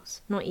anyone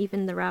else, not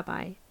even the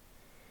rabbi.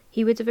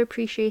 He would have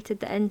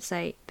appreciated the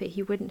insight, but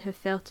he wouldn't have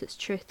felt its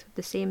truth with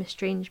the same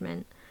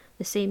estrangement,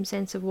 the same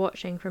sense of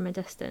watching from a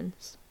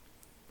distance.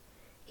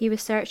 He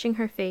was searching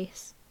her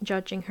face,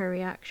 judging her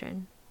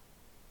reaction.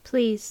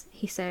 Please,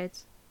 he said,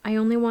 I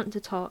only want to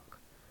talk.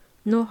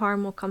 No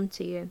harm will come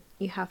to you.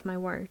 You have my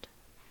word.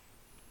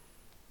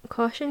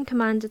 Caution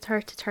commanded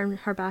her to turn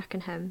her back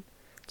on him,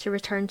 to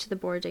return to the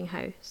boarding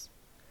house.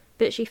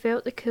 But she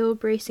felt the cool,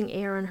 bracing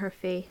air on her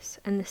face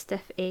and the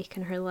stiff ache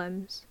in her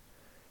limbs.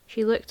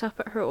 She looked up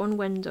at her own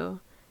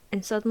window,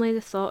 and suddenly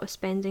the thought of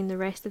spending the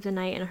rest of the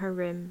night in her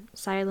room,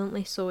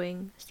 silently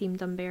sewing,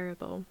 seemed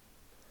unbearable.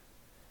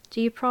 Do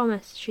you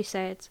promise, she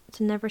said,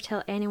 to never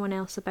tell anyone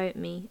else about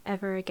me,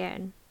 ever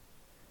again?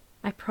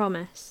 I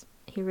promise.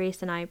 He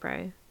raised an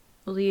eyebrow.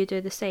 Will you do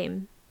the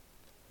same?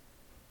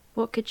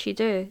 What could she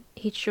do?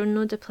 He'd shown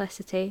no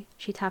duplicity,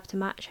 she'd have to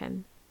match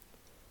him.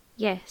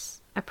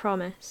 Yes, I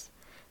promise,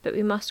 but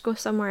we must go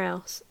somewhere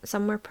else,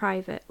 somewhere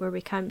private, where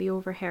we can't be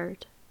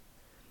overheard.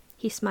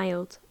 He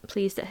smiled,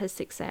 pleased at his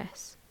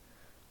success.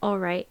 All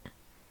right,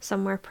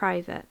 somewhere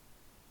private.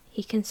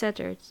 He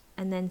considered,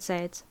 and then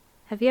said,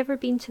 Have you ever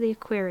been to the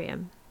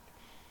aquarium?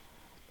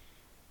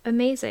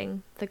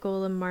 Amazing, the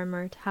golem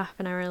murmured half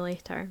an hour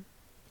later.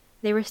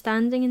 They were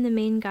standing in the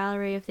main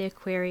gallery of the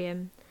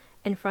aquarium,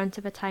 in front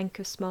of a tank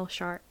of small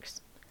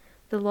sharks.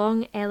 The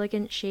long,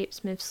 elegant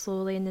shapes moved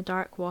slowly in the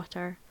dark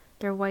water,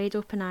 their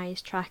wide-open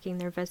eyes tracking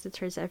their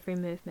visitors' every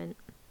movement.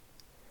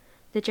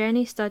 The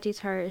Jenny studied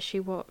her as she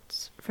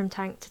walked from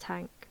tank to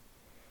tank.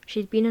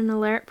 She'd been an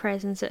alert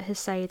presence at his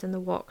side on the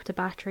walk to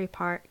Battery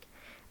Park,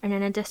 and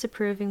in a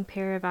disapproving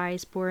pair of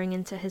eyes boring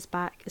into his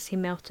back as he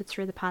melted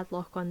through the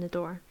padlock on the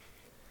door.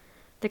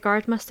 The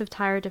guard must have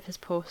tired of his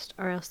post,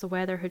 or else the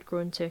weather had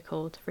grown too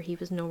cold, for he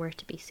was nowhere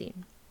to be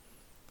seen.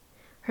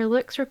 Her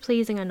looks were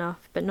pleasing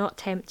enough, but not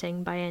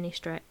tempting by any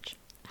stretch.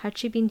 Had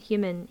she been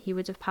human, he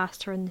would have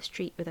passed her on the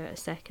street without a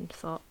second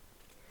thought.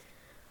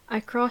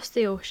 "I crossed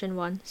the ocean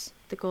once,"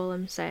 the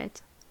golem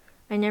said.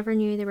 "I never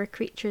knew there were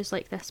creatures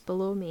like this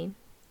below me."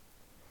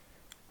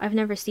 "I've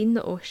never seen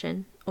the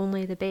ocean,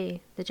 only the bay,"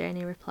 the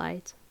Jenny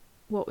replied.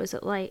 "What was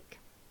it like?"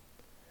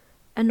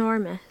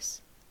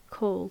 "Enormous.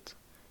 Cold.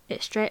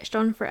 It stretched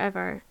on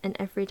forever, in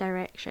every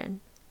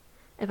direction.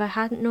 If I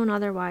hadn't known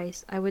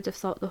otherwise, I would have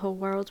thought the whole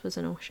world was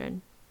an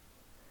ocean."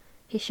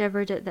 He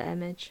shivered at the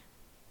image.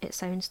 "It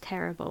sounds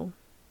terrible."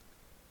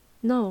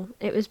 "No,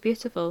 it was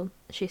beautiful,"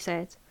 she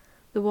said.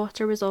 "The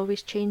water was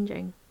always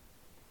changing."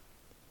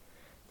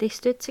 They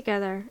stood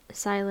together,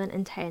 silent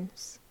and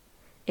tense.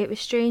 It was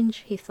strange,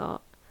 he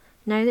thought.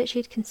 Now that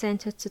she'd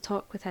consented to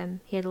talk with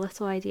him, he had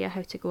little idea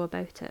how to go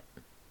about it.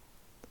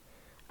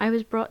 "I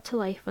was brought to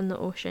life on the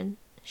ocean,"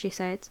 she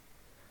said.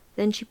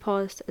 Then she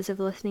paused, as if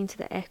listening to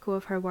the echo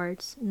of her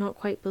words, not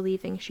quite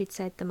believing she'd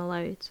said them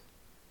aloud.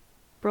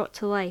 "Brought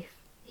to life,"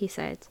 he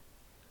said.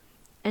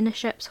 "In a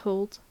ship's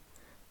hold,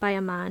 by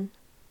a man.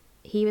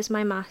 He was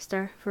my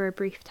master for a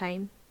brief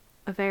time,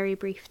 a very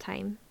brief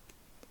time."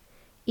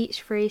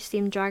 Each phrase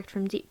seemed dragged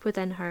from deep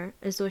within her,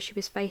 as though she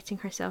was fighting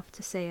herself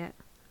to say it.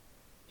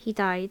 "He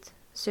died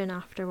soon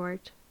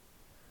afterward."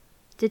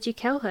 "Did you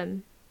kill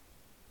him?"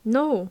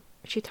 "No!"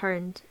 She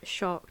turned,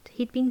 shocked.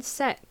 "He'd been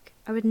sick.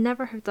 I would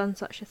never have done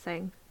such a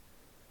thing."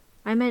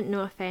 "I meant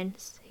no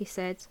offence," he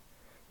said.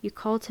 "You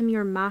called him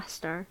your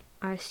master.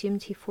 I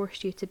assumed he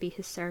forced you to be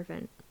his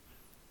servant."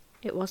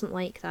 "It wasn't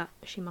like that,"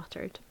 she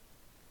muttered.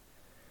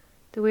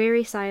 The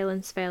weary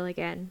silence fell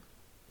again.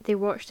 They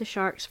watched the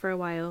sharks for a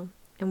while,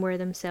 and were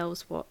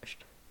themselves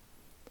watched.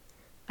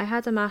 "I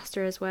had a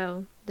master as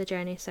well," the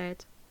Jenny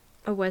said.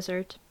 "A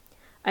wizard.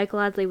 I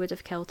gladly would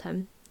have killed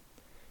him."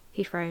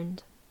 He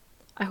frowned.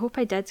 "I hope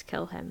I did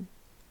kill him,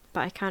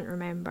 but I can't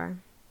remember."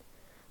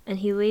 And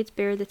he laid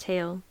bare the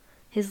tale,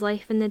 his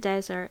life in the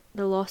desert,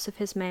 the loss of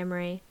his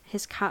memory,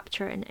 his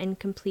capture and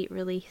incomplete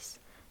release,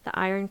 the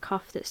iron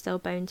cuff that still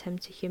bound him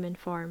to human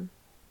form.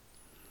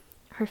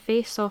 Her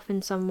face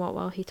softened somewhat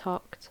while he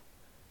talked.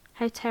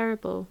 "How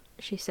terrible,"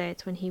 she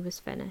said when he was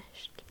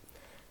finished.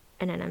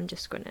 And then I'm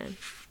just going to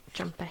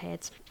jump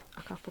ahead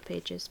a couple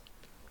pages.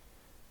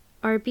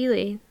 "Our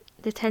Beely,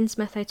 the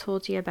tinsmith I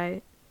told you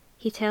about,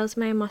 he tells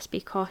me I must be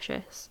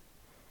cautious.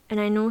 And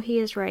I know he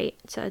is right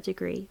to a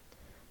degree,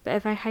 but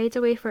if I hide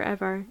away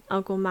forever,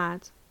 I'll go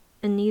mad,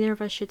 and neither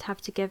of us should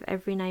have to give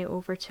every night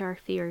over to our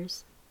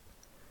fears."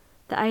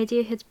 The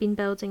idea had been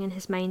building in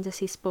his mind as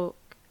he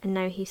spoke, and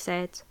now he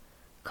said,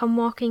 "Come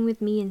walking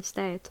with me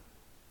instead."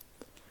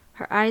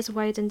 Her eyes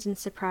widened in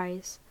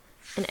surprise,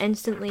 and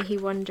instantly he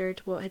wondered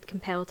what had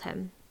compelled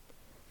him.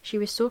 She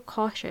was so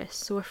cautious,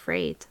 so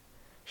afraid.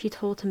 She'd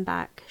hold him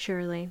back,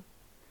 surely.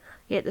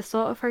 Yet the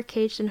thought of her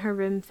caged in her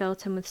room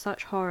filled him with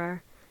such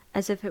horror,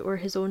 as if it were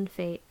his own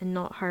fate and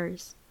not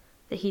hers,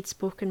 that he'd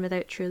spoken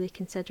without truly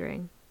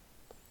considering.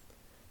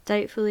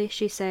 Doubtfully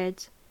she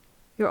said,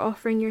 "You're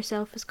offering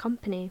yourself as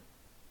company."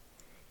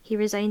 He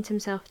resigned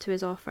himself to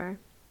his offer.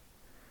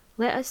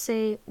 "Let us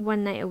say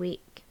 1 night a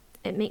week.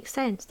 It makes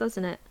sense,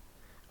 doesn't it?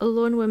 A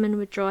lone woman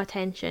would draw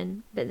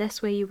attention, but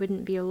this way you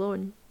wouldn't be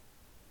alone."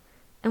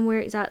 "And where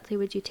exactly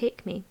would you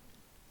take me?"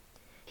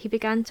 He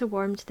began to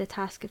warm to the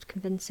task of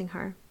convincing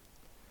her.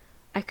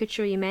 "I could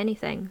show you many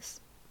things.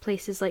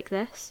 Places like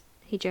this,"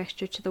 he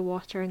gestured to the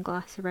water and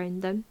glass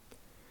around them.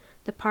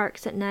 "The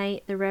parks at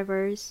night, the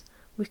rivers.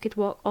 We could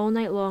walk all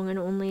night long and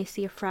only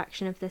see a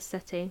fraction of this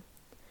city.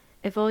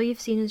 If all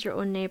you've seen is your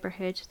own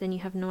neighbourhood, then you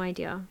have no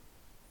idea."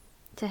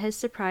 To his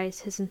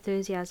surprise, his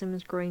enthusiasm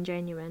was growing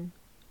genuine.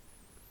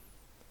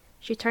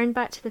 She turned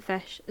back to the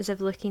fish, as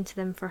if looking to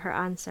them for her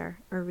answer,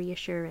 or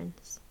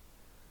reassurance.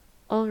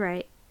 "All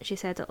right," she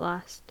said at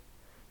last.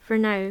 "For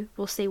now,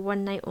 we'll say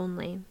 1 night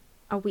only,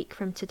 a week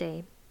from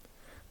today.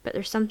 But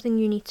there's something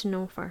you need to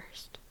know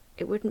first.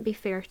 It wouldn't be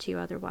fair to you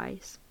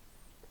otherwise."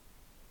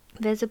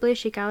 Visibly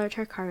she gathered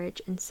her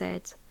courage and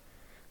said,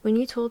 "When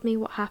you told me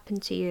what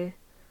happened to you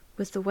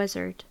with the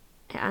wizard,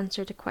 it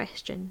answered a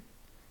question.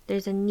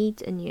 There's a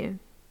need in you."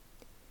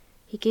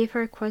 He gave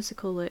her a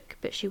quizzical look,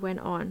 but she went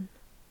on.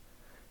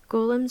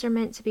 "Golems are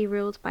meant to be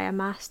ruled by a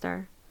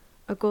master.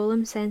 A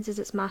golem senses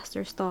its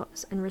master's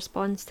thoughts and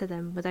responds to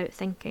them without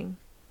thinking.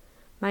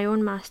 My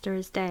own master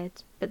is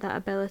dead, but that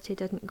ability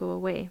didn't go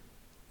away."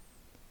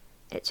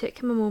 It took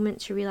him a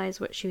moment to realize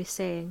what she was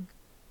saying.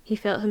 He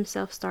felt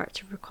himself start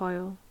to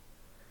recoil.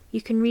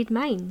 "You can read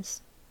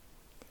minds?"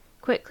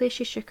 Quickly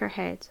she shook her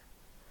head.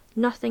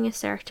 "Nothing as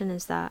certain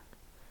as that.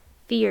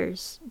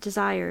 Fears,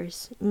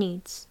 desires,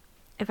 needs.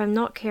 If I'm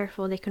not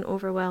careful, they can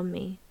overwhelm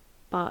me.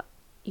 But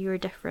you're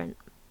different."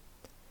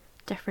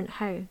 "Different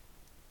how?"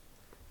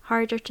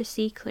 "Harder to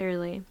see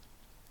clearly.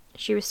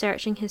 She was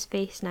searching his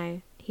face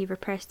now. He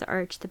repressed the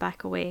urge to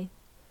back away.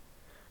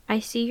 I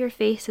see your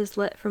face is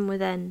lit from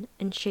within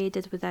and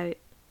shaded without.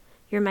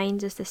 Your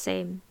mind is the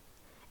same.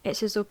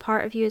 It's as though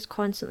part of you is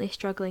constantly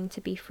struggling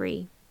to be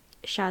free.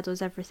 It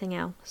shadows everything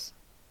else.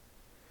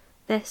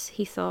 This,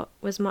 he thought,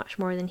 was much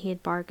more than he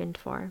had bargained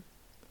for.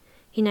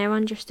 He now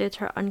understood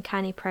her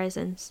uncanny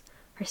presence,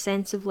 her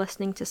sense of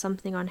listening to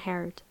something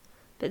unheard,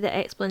 but the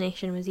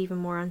explanation was even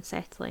more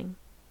unsettling.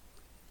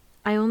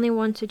 I only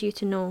wanted you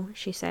to know,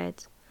 she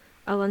said.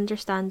 I'll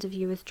understand if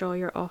you withdraw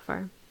your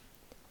offer.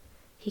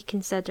 He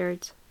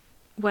considered.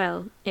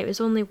 Well, it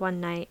was only one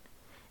night.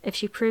 If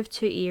she proved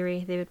too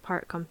eerie, they would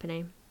part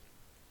company.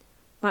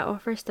 My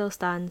offer still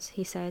stands,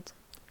 he said.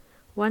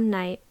 1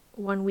 night,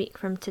 1 week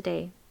from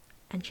today.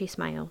 And she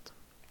smiled.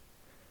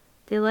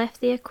 They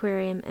left the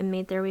aquarium and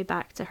made their way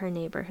back to her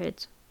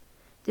neighbourhood.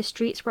 The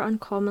streets were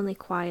uncommonly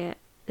quiet,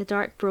 the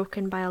dark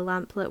broken by a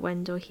lamplit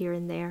window here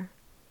and there.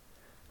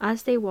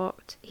 As they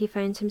walked, he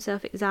found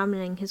himself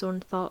examining his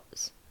own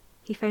thoughts.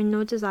 He found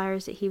no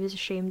desires that he was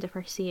ashamed of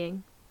her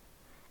seeing.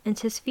 And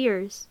his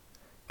fears,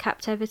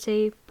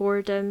 captivity,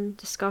 boredom,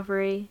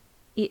 discovery,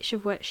 each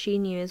of which she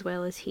knew as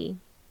well as he.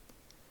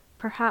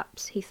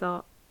 Perhaps, he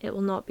thought, it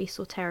will not be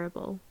so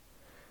terrible.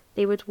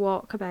 They would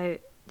walk about,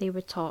 they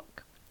would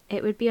talk.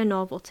 It would be a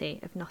novelty,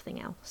 if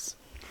nothing else.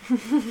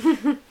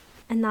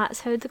 And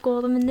that's how the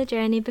Golem and the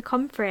Jenny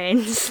become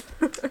friends.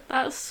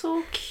 That's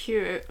so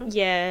cute.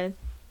 Yeah.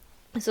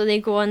 So they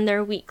go on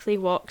their weekly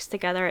walks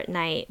together at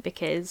night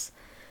because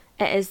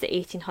it is the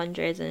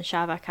 1800s and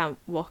Shava can't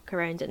walk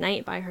around at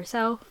night by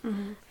herself.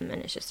 And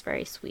it's just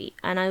very sweet.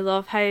 And I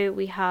love how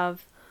we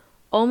have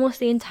almost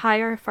the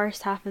entire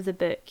first half of the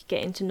book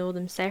getting to know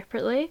them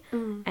separately.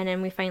 And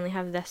then we finally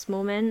have this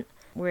moment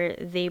where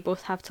they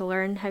both have to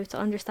learn how to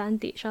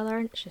understand each other.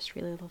 And it's just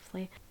really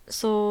lovely.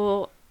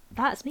 So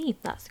that's me.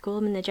 That's the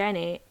Golem and the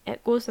Jenny.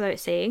 It goes without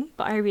saying,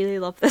 but I really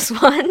love this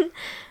one.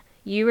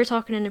 You were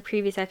talking in a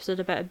previous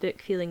episode about a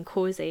book feeling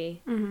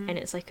cozy, and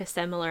it's like a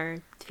similar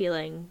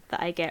feeling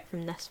that I get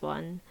from this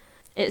one.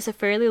 It's a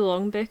fairly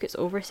long book. It's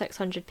over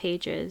 600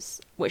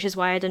 pages, which is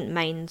why I didn't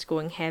mind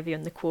going heavy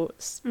on the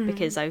quotes,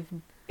 because I've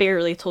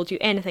barely told you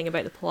anything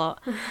about the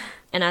plot.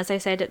 And as I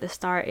said at the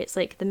start, it's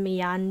like the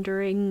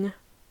meandering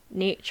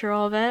nature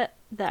of it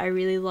that I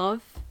really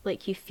love.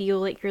 Like, you feel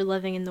like you're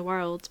living in the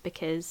world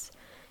because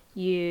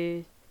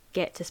you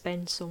get to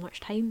spend so much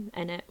time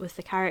in it with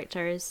the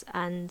characters.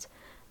 And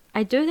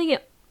I do think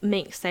it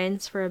makes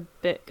sense for a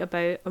book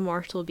about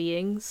immortal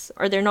beings,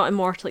 or they're not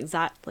immortal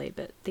exactly,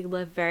 but they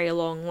live very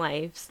long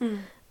lives.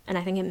 And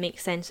I think it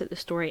makes sense that the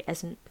story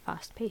isn't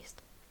fast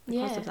paced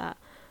because of that.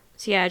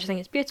 So yeah, I just think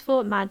it's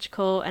beautiful,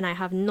 magical, and I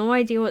have no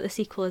idea what the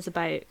sequel is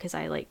about because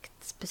I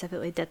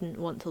specifically didn't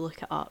want to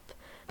look it up,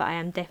 but I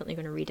am definitely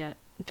going to read it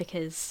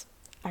because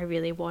I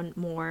really want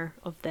more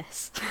of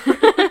this.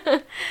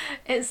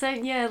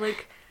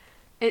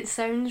 It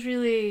sounds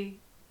really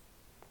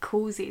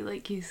cozy,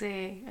 like you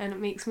say, and it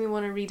makes me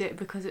want to read it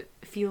because it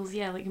feels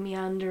like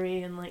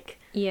meandering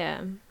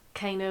and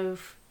kind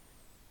of,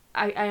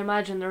 I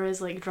imagine there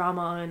is like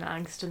drama and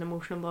angst and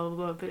emotion and blah blah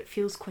blah, but it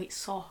feels quite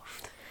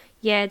soft.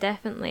 Yeah,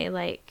 definitely,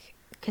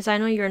 because I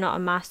know you're not a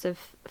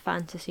massive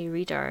fantasy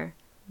reader.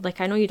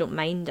 I know you don't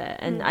mind it,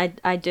 and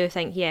I do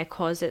think,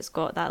 cause it's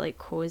got that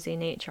cozy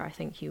nature, I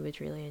think you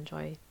would really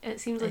enjoy. It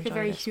seems like a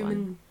very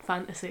human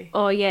fantasy.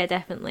 Oh yeah,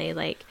 definitely.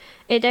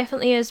 It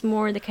definitely is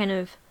more the kind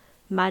of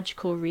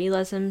magical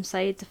realism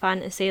side to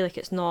fantasy.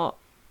 It's not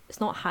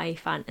high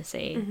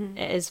fantasy.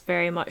 It is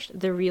very much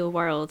the real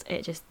world.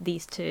 It just,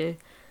 these two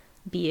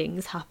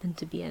beings happen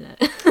to be in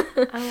it.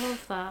 I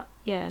love that.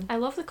 Yeah, I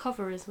love the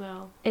cover as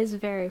well. It's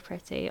very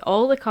pretty.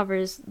 All the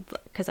covers,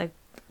 because I've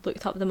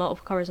looked up the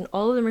multiple covers, and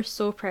all of them are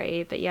so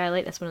pretty. But yeah, I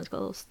like this one. It's got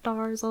little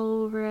stars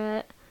all over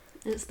it.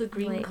 It's the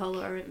green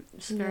colour.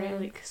 It's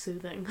very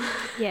soothing.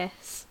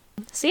 Yes.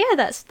 So yeah,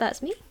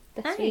 that's me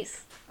this week.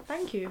 Nice.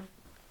 Thank you.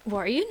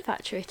 What are you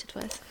infatuated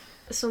with?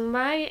 So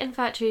my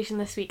infatuation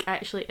this week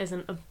actually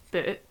isn't a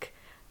book.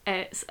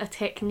 It's a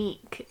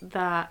technique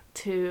that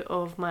 2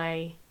 of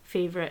my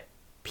favourite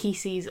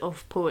pieces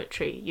of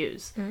poetry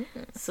use.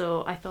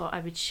 So I thought I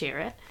would share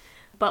it.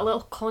 But a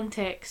little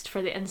context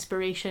for the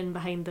inspiration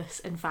behind this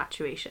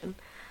infatuation.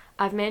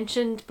 I've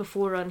mentioned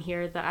before on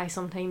here that I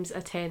sometimes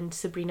attend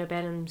Sabrina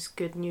Benham's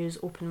Good News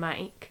open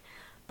mic,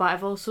 but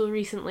I've also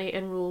recently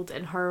enrolled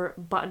in her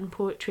button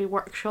poetry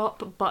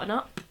workshop, Button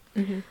Up,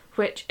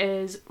 which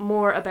is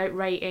more about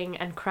writing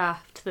and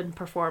craft than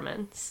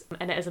performance,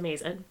 and it is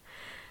amazing.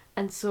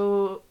 And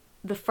so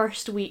the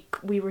first week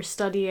we were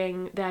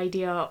studying the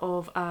idea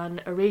of an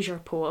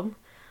erasure poem,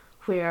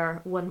 where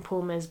one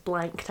poem is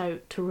blanked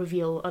out to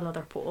reveal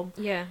another poem.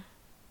 Yeah.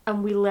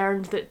 And we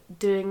learned that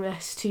doing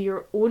this to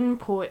your own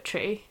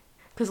poetry,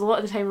 because a lot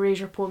of the time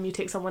erasure poem you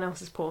take someone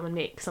else's poem and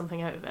make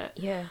something out of it.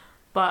 Yeah.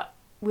 But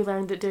we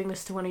learned that doing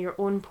this to one of your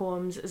own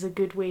poems is a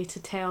good way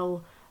to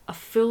tell a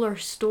fuller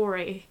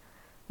story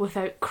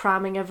without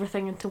cramming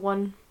everything into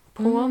one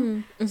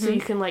poem. So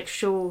you can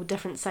show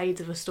different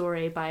sides of a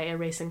story by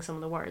erasing some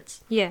of the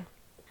words. Yeah.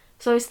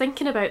 So I was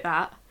thinking about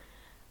that,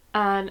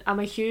 And I'm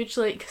a huge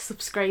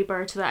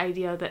subscriber to the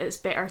idea that it's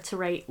better to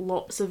write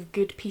lots of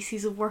good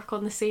pieces of work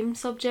on the same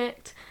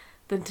subject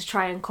than to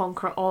try and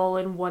conquer it all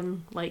in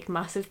one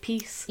massive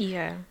piece.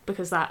 Yeah.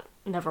 Because that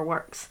never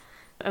works.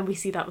 And we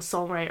see that with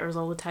songwriters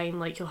all the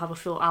time. You'll have a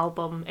full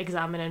album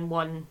examining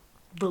one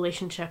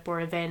relationship or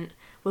event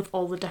with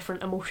all the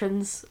different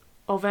emotions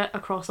of it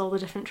across all the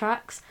different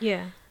tracks.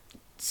 Yeah.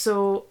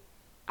 So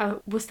I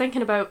was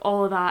thinking about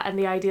all of that and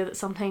the idea that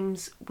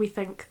sometimes we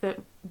think that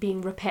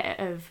being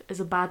repetitive is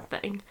a bad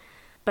thing.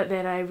 But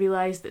then I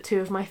realised that two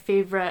of my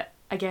favourite,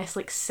 I guess,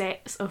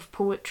 sets of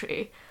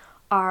poetry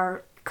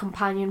are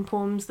companion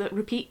poems that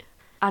repeat,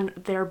 and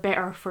they're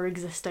better for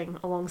existing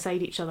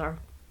alongside each other,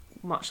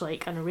 much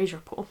like an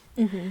erasure poem.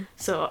 Mm-hmm.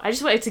 So I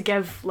just wanted to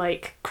give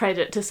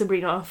credit to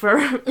Sabrina for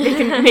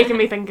making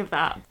me think of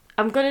that.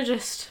 I'm gonna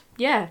just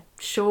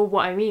show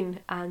what I mean,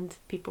 and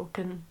people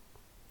can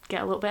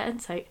get a little bit of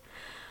insight.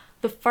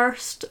 The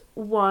first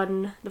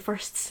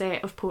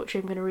set of poetry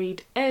I'm gonna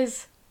read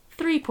is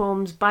 3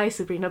 poems by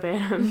Sabrina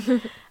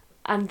Benham.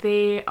 And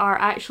they are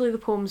actually the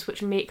poems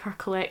which make her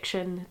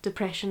collection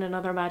Depression and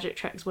Other Magic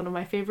Tricks one of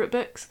my favourite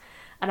books.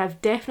 And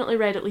I've definitely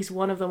read at least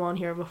one of them on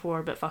here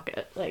before, but fuck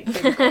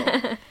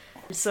it.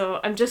 So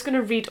I'm just going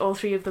to read all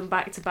 3 of them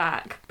back to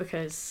back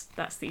because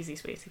that's the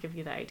easiest way to give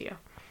you the idea.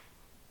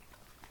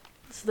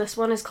 So this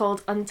one is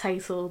called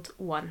Untitled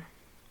 1.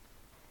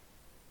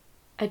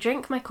 I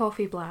drink my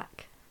coffee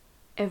black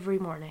every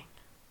morning.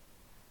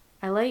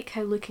 I like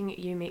how looking at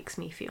you makes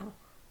me feel.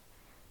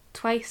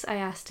 Twice I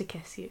asked to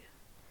kiss you.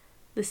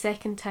 The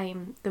second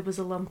time, there was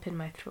a lump in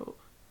my throat.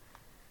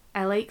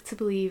 I like to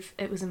believe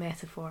it was a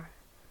metaphor.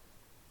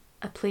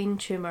 A plain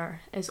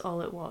tumour is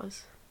all it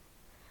was.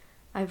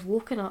 I've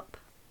woken up,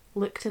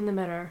 looked in the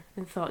mirror,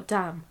 and thought,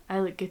 damn, I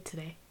look good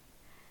today.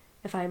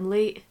 If I am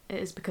late, it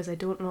is because I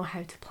don't know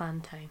how to plan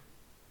time.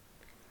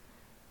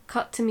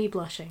 Cut to me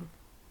blushing.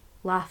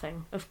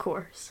 Laughing, of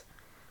course.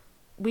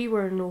 We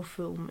were no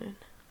full moon.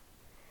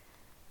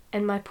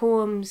 In my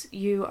poems,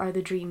 you are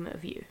the dream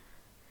of you.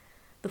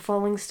 The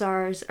falling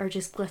stars are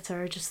just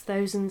glitter, just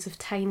thousands of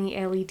tiny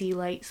LED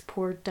lights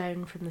poured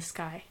down from the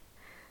sky.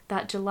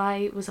 That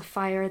July was a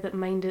fire that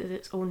minded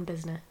its own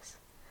business.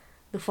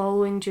 The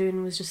following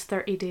June was just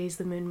 30 days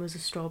the moon was a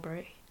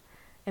strawberry.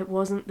 It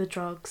wasn't the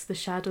drugs, the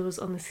shadows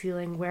on the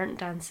ceiling weren't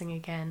dancing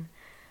again.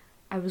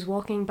 I was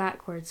walking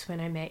backwards when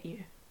I met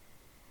you.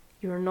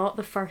 You are not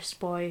the first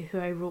boy who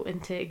I wrote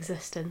into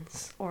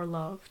existence or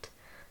loved.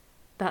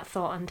 That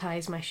thought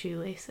unties my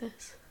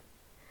shoelaces.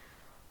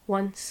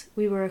 Once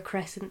we were a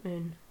crescent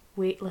moon,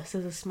 weightless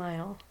as a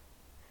smile.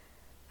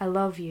 I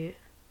love you.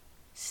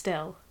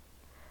 Still.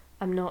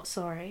 I'm not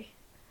sorry.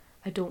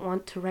 I don't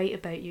want to write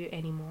about you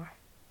anymore.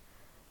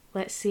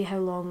 Let's see how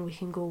long we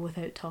can go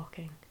without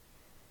talking.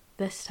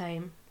 This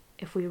time,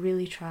 if we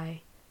really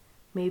try,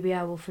 maybe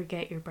I will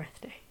forget your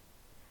birthday.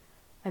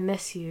 I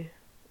miss you,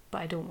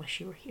 but I don't wish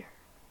you were here.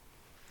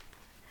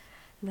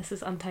 And this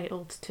is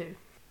Untitled 2.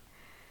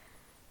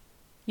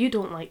 You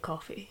don't like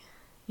coffee.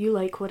 You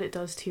like what it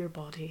does to your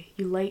body.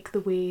 You like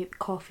the way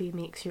coffee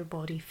makes your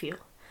body feel.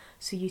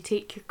 So you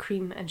take your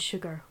cream and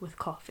sugar with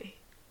coffee.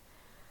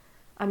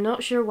 I'm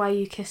not sure why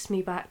you kissed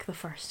me back the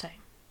first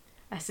time.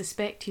 I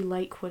suspect you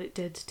like what it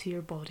did to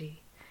your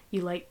body.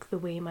 You like the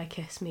way my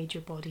kiss made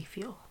your body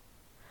feel.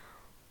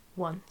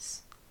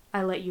 Once,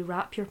 I let you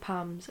wrap your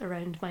palms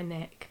around my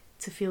neck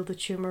to feel the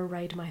tumour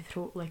ride my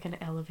throat like an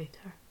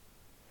elevator.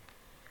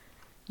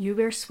 You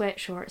wear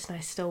sweatshorts and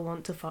I still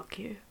want to fuck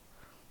you.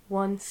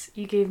 Once,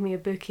 you gave me a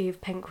bouquet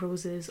of pink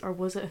roses, or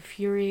was it a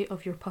fury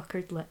of your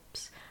puckered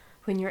lips?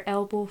 When your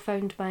elbow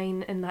found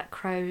mine in that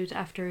crowd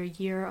after a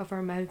year of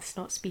our mouths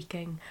not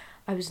speaking,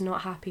 I was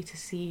not happy to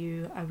see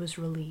you, I was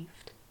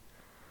relieved.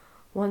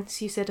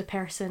 Once you said a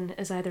person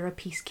is either a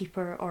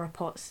peacekeeper or a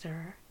pot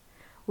stirrer.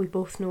 We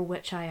both know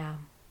which I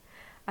am.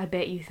 I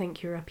bet you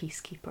think you're a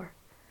peacekeeper.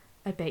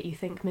 I bet you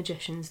think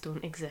magicians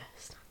don't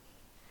exist.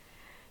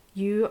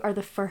 You are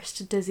the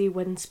first dizzy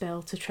wind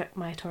spell to trip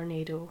my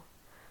tornado.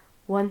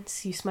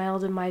 Once you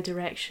smiled in my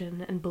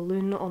direction, and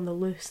balloon on the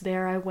loose,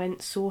 there I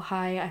went so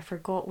high I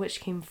forgot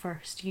which came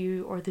first,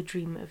 you or the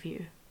dream of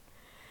you.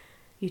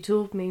 You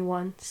told me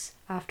once,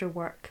 after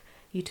work,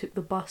 you took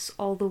the bus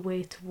all the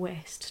way to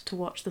West to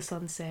watch the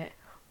sunset,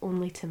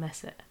 only to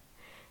miss it.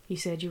 You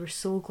said you were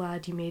so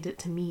glad you made it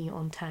to me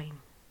on time.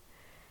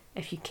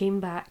 If you came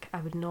back, I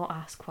would not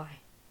ask why.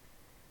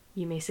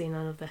 You may say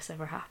none of this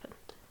ever happened.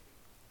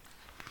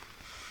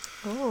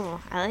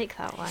 Oh, I like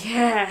that one.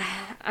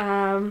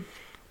 Yeah,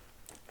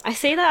 I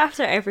say that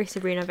after every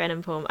Sabrina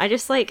Benham poem. I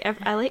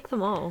like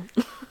them all.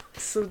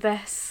 So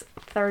this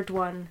third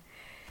one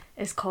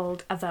is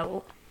called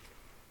Avowal.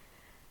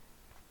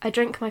 I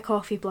drink my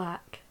coffee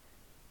black.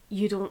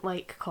 You don't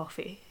like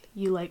coffee.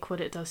 You like what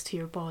it does to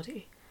your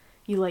body.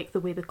 You like the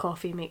way the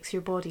coffee makes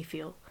your body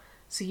feel.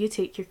 So you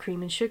take your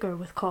cream and sugar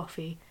with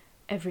coffee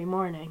every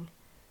morning.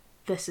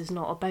 This is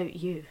not about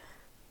you.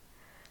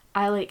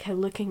 I like how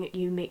looking at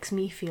you makes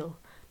me feel.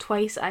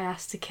 Twice I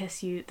asked to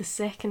kiss you. The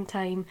second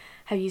time,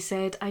 how you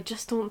said, I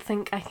just don't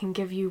think I can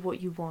give you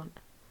what you want.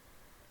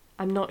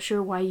 I'm not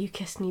sure why you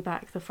kissed me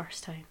back the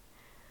first time.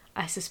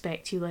 I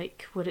suspect you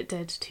like what it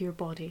did to your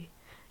body.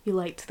 You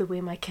liked the way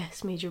my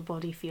kiss made your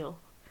body feel.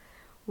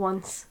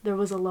 Once there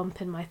was a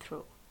lump in my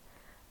throat.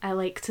 I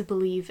like to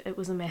believe it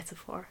was a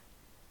metaphor.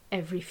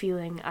 Every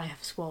feeling I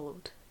have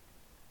swallowed.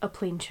 A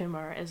plain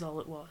tumour is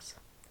all it was.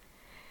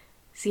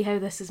 See how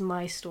this is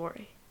my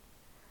story.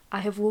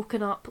 I have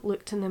woken up,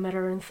 looked in the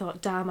mirror and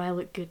thought, damn, I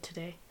look good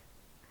today.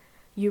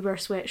 You wear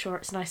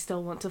sweatshorts and I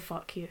still want to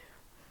fuck you.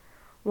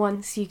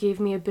 Once you gave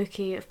me a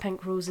bouquet of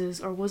pink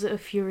roses, or was it a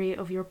fury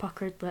of your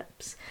puckered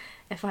lips?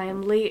 If I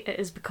am late, it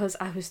is because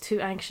I was too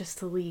anxious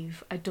to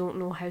leave. I don't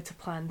know how to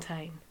plan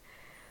time.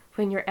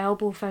 When your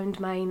elbow found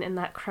mine in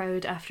that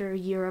crowd after a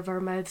year of our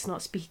mouths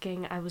not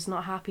speaking, I was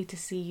not happy to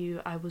see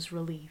you, I was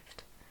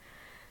relieved.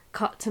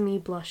 Cut to me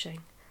blushing.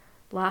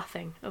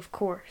 Laughing, of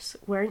course.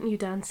 Weren't you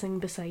dancing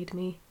beside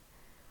me?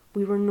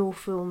 We were no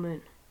full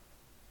moon.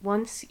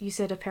 Once you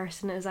said a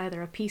person is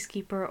either a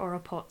peacekeeper or a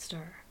pot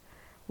stirrer.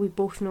 We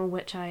both know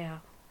which I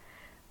am.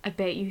 I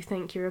bet you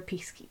think you're a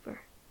peacekeeper.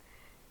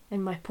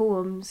 In my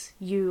poems,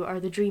 you are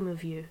the dream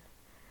of you.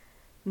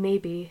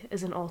 Maybe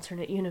is an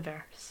alternate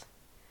universe.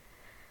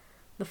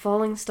 The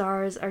falling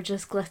stars are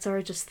just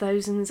glitter, just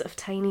thousands of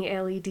tiny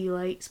LED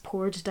lights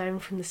poured down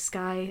from the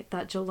sky.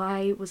 That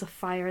July was a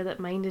fire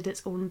that minded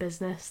its own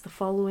business. The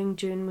following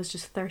June was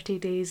just 30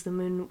 days, the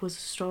moon was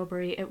a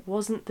strawberry. It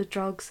wasn't the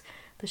drugs,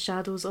 the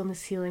shadows on the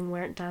ceiling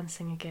weren't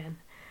dancing again.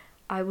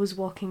 I was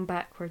walking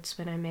backwards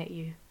when I met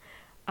you.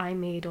 I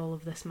made all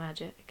of this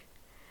magic.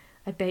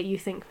 I bet you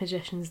think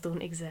magicians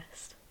don't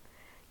exist.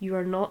 You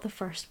are not the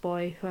first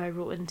boy who I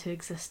wrote into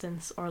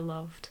existence or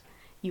loved.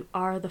 You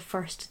are the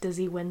first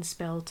dizzy wind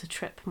spell to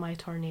trip my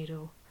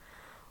tornado.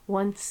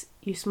 Once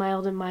you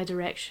smiled in my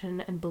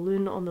direction and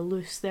balloon on the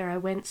loose, there I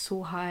went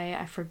so high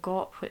I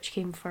forgot which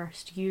came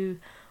first, you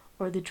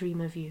or the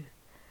dream of you.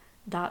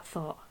 That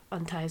thought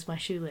unties my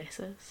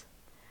shoelaces.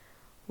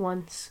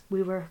 Once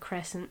we were a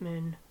crescent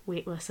moon,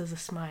 weightless as a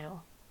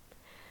smile.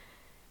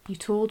 You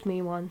told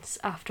me once,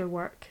 after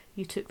work,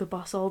 you took the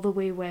bus all the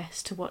way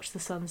west to watch the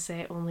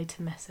sunset only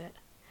to miss it.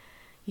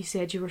 You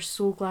said you were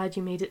so glad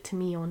you made it to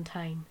me on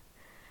time.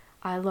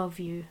 I love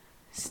you,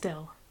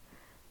 still.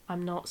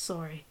 I'm not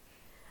sorry.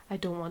 I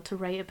don't want to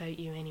write about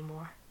you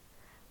anymore.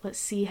 Let's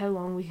see how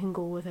long we can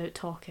go without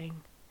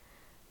talking.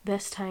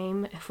 This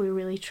time, if we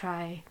really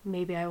try,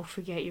 maybe I will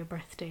forget your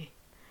birthday.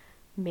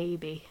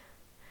 Maybe.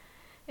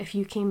 If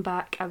you came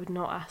back, I would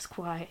not ask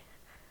why.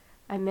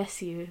 I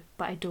miss you,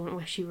 but I don't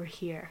wish you were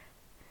here.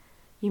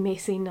 You may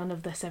say none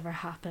of this ever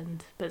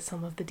happened, but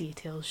some of the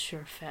details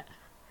sure fit.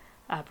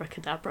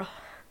 Abracadabra.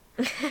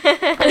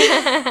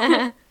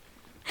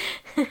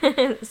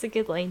 That's a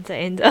good line to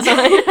end on.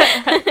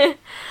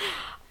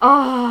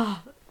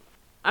 Ah,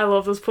 I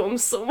love those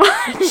poems so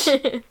much.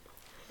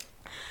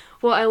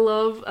 What I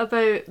love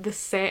about the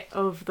set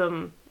of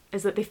them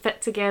is that they fit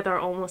together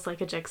almost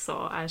like a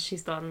jigsaw, as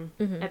she's done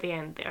at the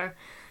end there.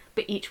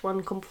 But each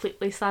one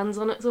completely stands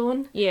on its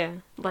own. Yeah.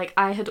 Like,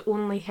 I had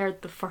only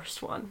heard the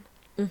first one.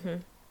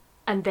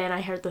 And then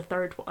I heard the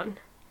third one.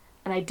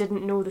 And I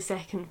didn't know the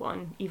second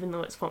one, even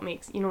though it's what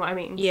makes... You know what I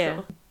mean? Yeah.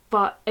 So,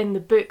 but in the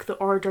book, the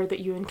order that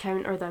you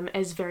encounter them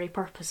is very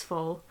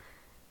purposeful.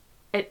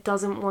 It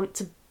doesn't want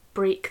to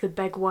break the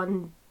big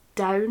one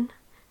down.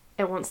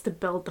 It wants to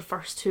build the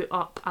first two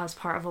up as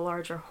part of a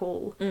larger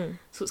whole.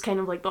 So it's kind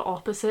of like the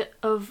opposite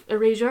of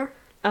Erasure,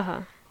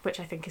 which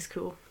I think is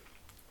cool.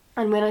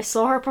 And when I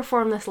saw her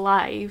perform this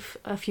live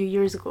a few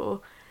years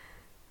ago,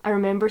 I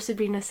remember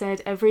Sabrina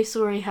said, every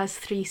story has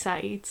three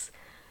sides.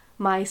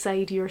 My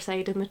side, your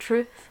side, and the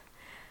truth.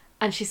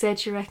 And she said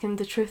she reckoned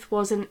the truth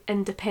wasn't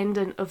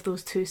independent of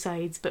those two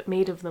sides, but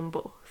made of them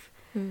both.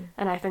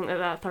 And I think that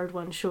that third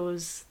one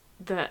shows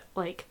that,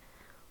 like,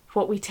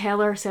 what we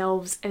tell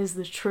ourselves is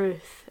the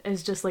truth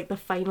is just, like, the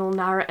final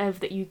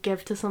narrative that you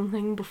give to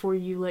something before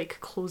you,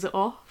 like, close it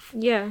off.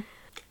 Yeah.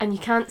 And you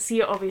can't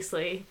see it,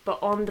 obviously, but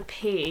on the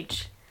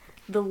page,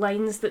 the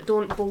lines that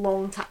don't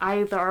belong to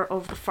either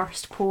of the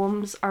first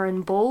poems are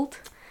in bold.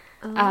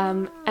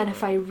 And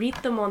if I read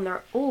them on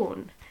their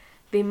own,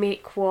 they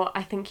make what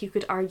I think you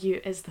could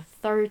argue is the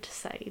third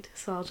side.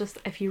 So I'll just,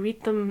 if you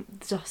read them,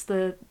 just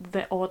the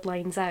odd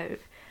lines out,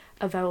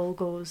 a vowel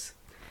goes,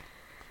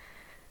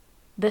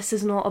 this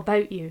is not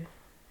about you.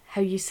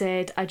 How you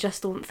said, I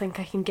just don't think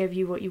I can give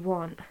you what you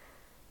want.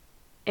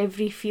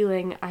 Every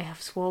feeling I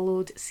have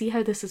swallowed, see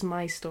how this is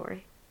my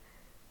story.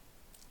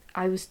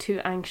 I was too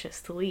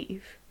anxious to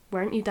leave.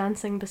 Weren't you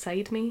dancing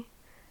beside me?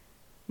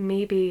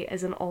 Maybe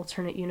is an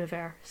alternate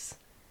universe.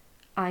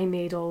 I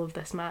made all of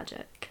this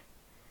magic.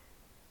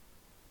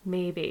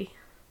 Maybe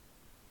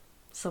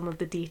some of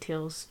the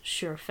details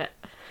sure fit.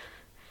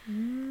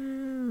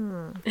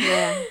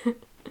 Yeah.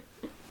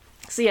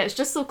 So yeah, it's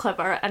just so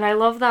clever, and I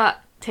love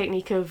that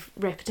technique of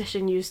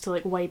repetition used to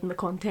like widen the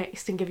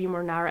context and give you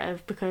more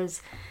narrative,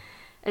 because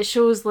it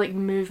shows like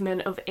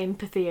movement of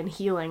empathy and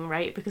healing,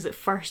 right? Because at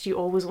first you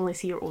always only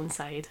see your own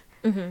side,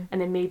 and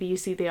then maybe you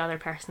see the other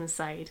person's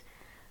side,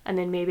 and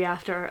then maybe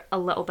after a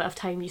little bit of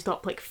time you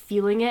stop like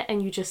feeling it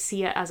and you just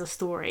see it as a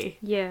story.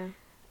 Yeah.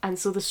 And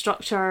so the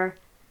structure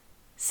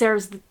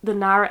serves the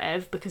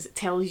narrative because it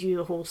tells you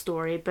the whole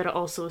story, but it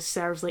also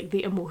serves like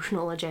the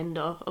emotional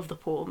agenda of the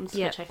poems,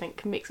 which I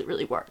think makes it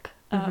really work.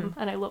 And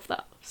I love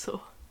that.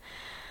 So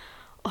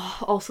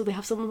also they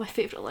have some of my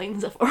favourite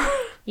lines ever.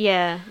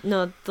 Yeah,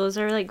 no, those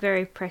are like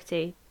very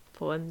pretty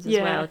poems as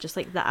well, just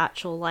like the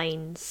actual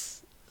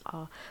lines.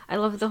 Oh, I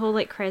love the whole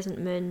like crescent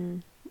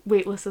moon.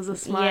 Weightless as a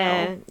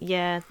smile.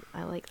 Yeah,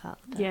 I like that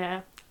bit.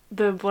 Yeah.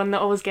 The one that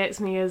always gets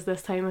me is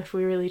this time if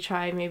we really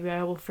try, maybe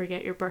I will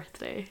forget your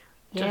birthday.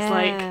 Just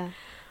like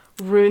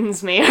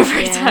ruins me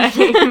every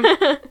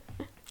time.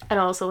 And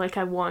also like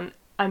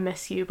I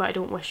miss you but I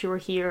don't wish you were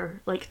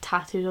here, like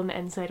tattooed on the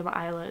inside of my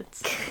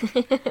eyelids.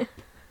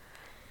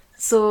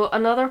 So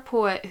another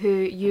poet who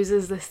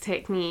uses this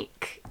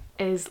technique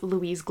is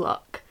Louise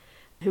Gluck,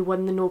 who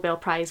won the Nobel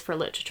Prize for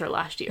Literature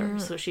last year,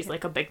 so she's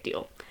like a big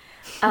deal.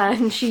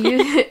 And she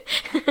used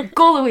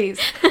go Louise!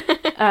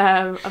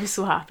 I'm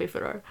so happy for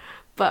her.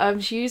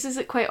 But she uses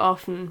it quite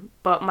often,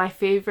 but my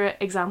favourite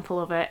example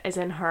of it is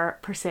in her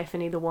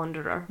Persephone the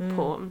Wanderer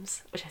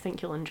poems, which I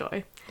think you'll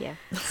enjoy. Yeah.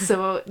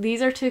 So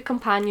these are two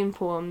companion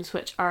poems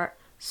which are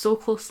so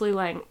closely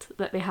linked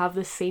that they have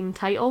the same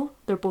title.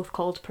 They're both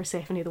called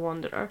Persephone the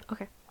Wanderer.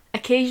 Okay.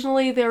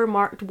 Occasionally they're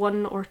marked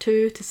 1 or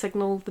 2 to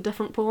signal the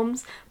different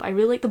poems, but I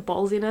really like the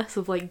ballsiness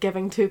of like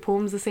giving 2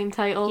 poems the same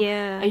title.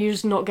 Yeah. And you're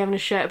just not giving a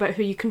shit about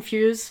who you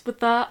confuse with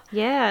that.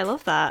 Yeah, I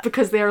love that.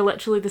 Because they are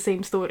literally the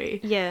same story.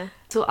 Yeah.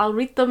 So I'll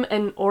read them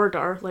in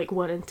order, like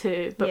 1 and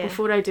 2, but Yeah.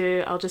 before I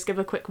do, I'll just give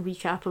a quick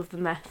recap of the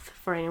myth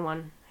for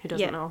anyone who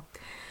doesn't know.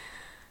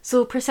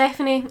 So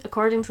Persephone,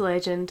 according to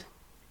legend,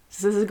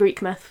 so this is a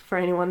Greek myth for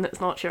anyone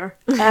that's not sure,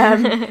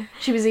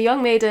 she was a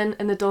young maiden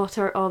and the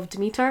daughter of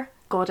Demeter,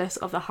 goddess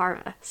of the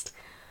harvest.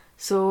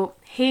 So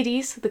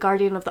Hades, the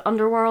guardian of the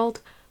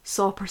underworld,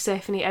 saw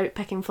Persephone out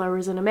picking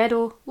flowers in a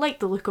meadow, liked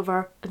the look of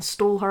her, and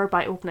stole her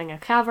by opening a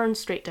cavern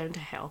straight down to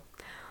hell.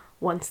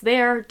 Once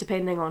there,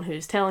 depending on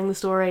who's telling the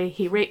story,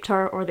 he raped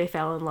her or they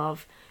fell in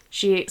love.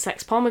 She ate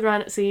 6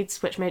 pomegranate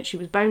seeds, which meant she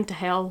was bound to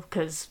hell,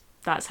 because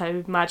that's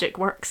how magic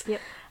works. Yep.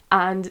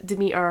 And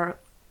Demeter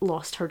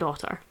lost her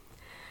daughter.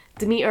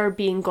 Demeter,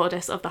 being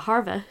goddess of the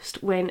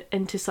harvest, went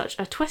into such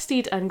a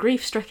twisted and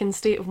grief-stricken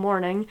state of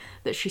mourning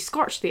that she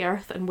scorched the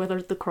earth and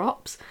withered the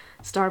crops,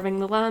 starving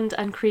the land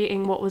and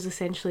creating what was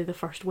essentially the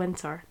first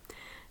winter.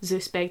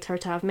 Zeus begged her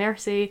to have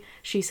mercy.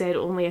 She said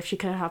only if she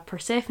could have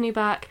Persephone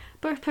back,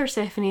 but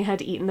Persephone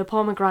had eaten the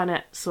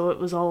pomegranate, so it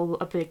was all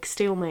a big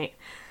stalemate.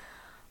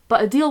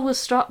 But a deal was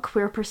struck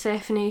where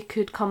Persephone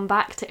could come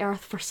back to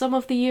Earth for some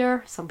of the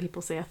year. Some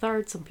people say a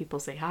third, some people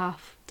say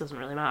half, doesn't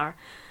really matter.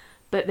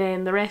 But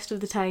then the rest of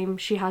the time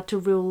she had to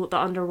rule the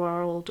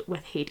underworld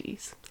with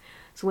Hades.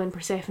 So when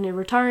Persephone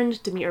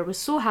returned, Demeter was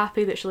so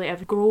happy that she let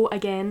everything grow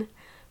again,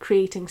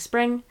 creating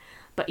spring.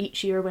 But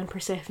each year when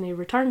Persephone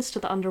returns to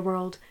the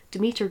underworld,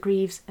 Demeter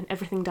grieves and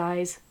everything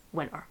dies,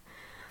 winter.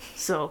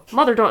 So,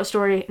 mother-daughter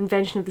story,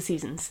 invention of the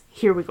seasons.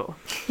 Here we go.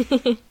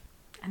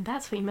 And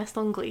that's what you missed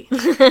on Glee.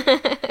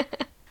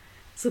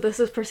 So this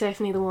is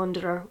Persephone the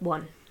Wanderer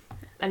 1,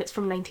 and it's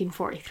from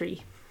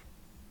 1943.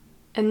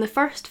 In the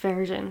first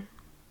version,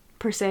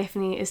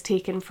 Persephone is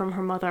taken from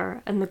her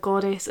mother and the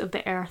goddess of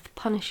the earth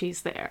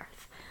punishes the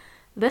earth.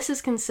 This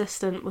is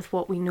consistent with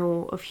what we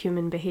know of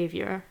human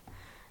behaviour,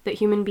 that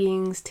human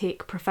beings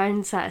take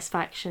profound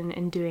satisfaction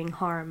in doing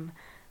harm,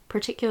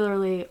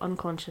 particularly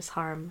unconscious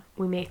harm.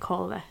 We may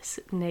call this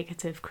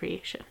negative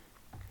creation.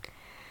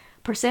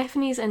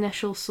 Persephone's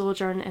initial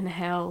sojourn in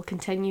hell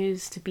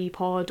continues to be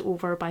pawed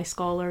over by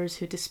scholars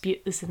who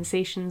dispute the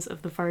sensations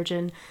of the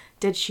Virgin.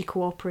 Did she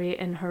cooperate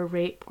in her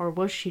rape or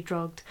was she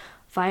drugged,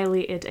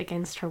 violated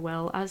against her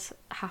will, as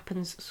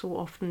happens so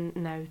often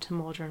now to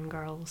modern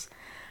girls?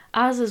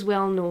 As is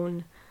well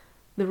known,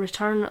 the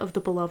return of the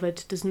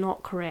beloved does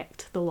not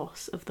correct the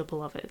loss of the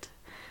beloved.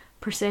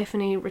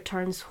 Persephone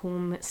returns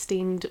home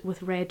stained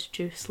with red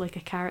juice like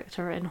a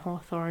character in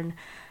Hawthorne.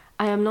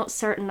 I am not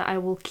certain that I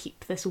will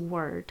keep this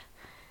word.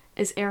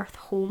 Is Earth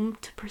home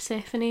to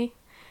Persephone?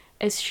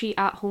 Is she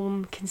at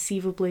home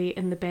conceivably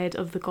in the bed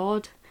of the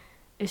god?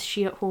 Is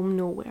she at home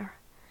nowhere?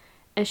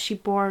 Is she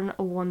born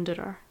a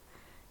wanderer?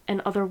 In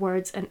other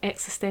words, an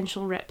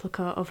existential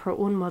replica of her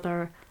own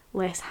mother,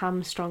 less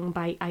hamstrung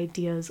by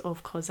ideas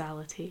of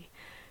causality.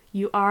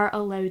 You are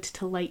allowed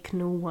to like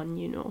no one,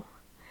 you know.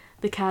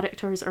 The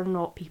characters are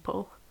not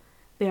people.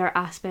 They are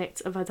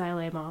aspects of a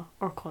dilemma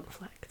or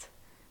conflict.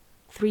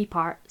 3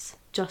 parts,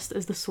 just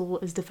as the soul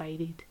is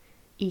divided.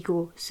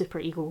 Ego,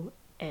 superego,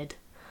 id.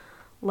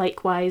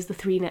 Likewise, the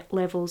 3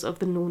 levels of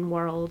the known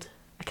world,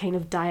 a kind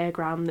of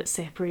diagram that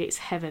separates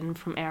heaven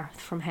from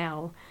earth from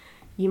hell.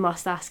 You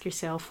must ask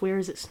yourself, where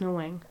is it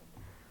snowing?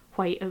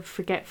 White of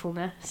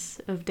forgetfulness,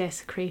 of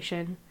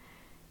desecration.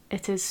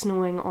 It is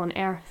snowing on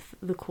earth,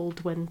 the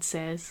cold wind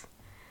says.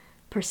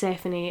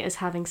 Persephone is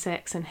having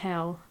sex in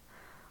hell.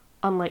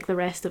 Unlike the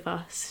rest of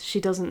us, she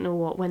doesn't know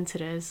what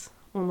winter is,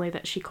 only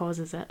that she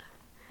causes it.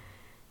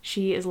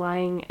 She is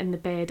lying in the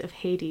bed of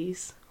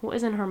Hades. What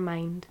is in her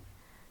mind?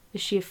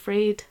 Is she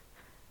afraid?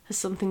 Has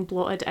something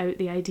blotted out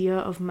the idea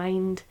of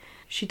mind?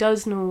 She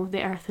does know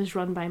the earth is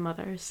run by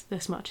mothers,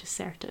 this much is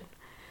certain.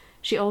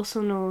 She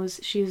also knows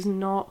she is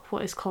not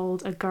what is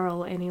called a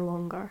girl any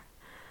longer.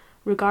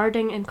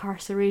 Regarding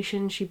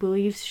incarceration, she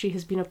believes she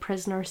has been a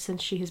prisoner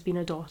since she has been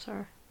a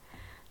daughter.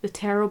 The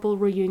terrible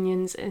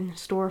reunions in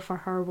store for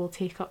her will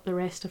take up the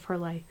rest of her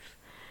life.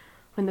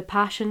 When the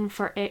passion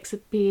for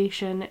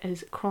expiation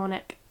is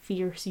chronic,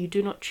 fierce, you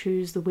do not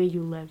choose the way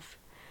you live.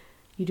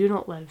 You do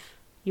not live.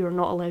 You are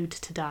not allowed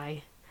to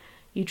die.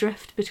 You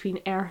drift between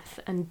earth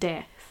and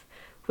death,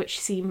 which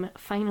seem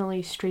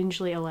finally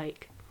strangely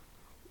alike.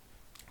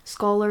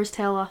 Scholars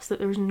tell us that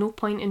there is no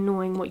point in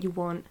knowing what you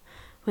want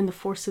when the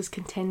forces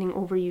contending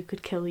over you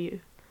could kill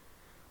you.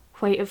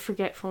 White of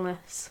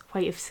forgetfulness,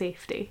 white of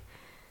safety.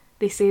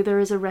 They say there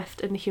is a rift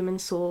in the human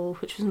soul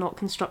which was not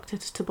constructed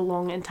to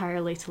belong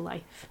entirely to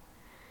life.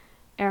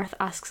 Earth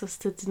asks us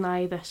to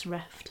deny this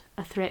rift,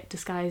 a threat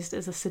disguised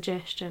as a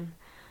suggestion.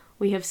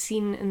 We have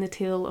seen in the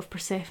tale of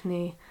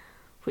Persephone,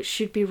 which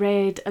should be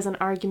read as an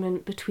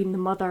argument between the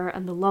mother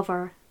and the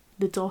lover,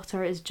 the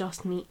daughter is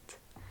just meat.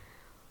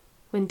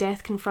 When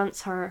death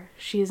confronts her,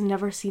 she has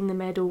never seen the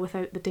meadow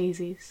without the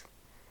daisies.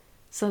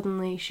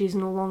 Suddenly, she is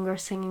no longer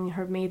singing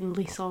her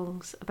maidenly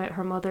songs about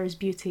her mother's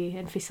beauty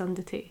and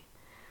fecundity.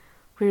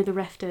 Where the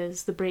rift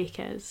is, the break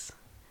is.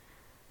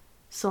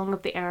 Song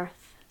of the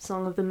earth,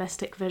 song of the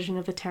mystic vision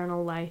of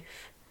eternal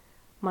life.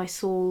 My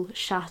soul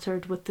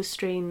shattered with the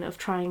strain of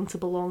trying to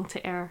belong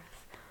to earth.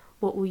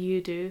 What will you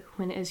do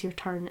when it is your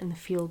turn in the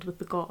field with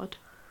the god?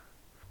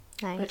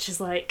 Nice. Which is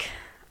like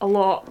a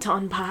lot to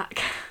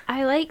unpack.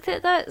 I like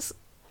that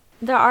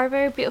there are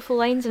very beautiful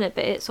lines in it,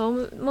 but it's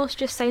almost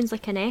just sounds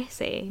like an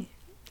essay.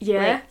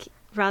 Yeah. Like,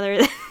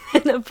 rather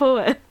than a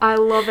poem. I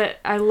love it.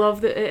 I love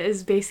that it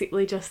is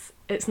basically just,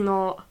 it's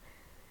not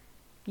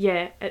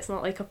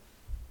like a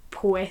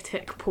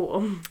poetic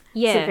poem.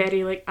 Yeah. It's a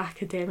very like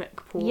academic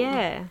poem.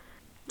 Yeah.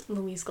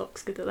 Louise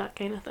Gluck's good at that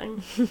kind of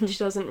thing. She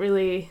doesn't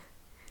really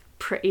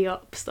pretty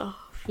up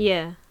stuff.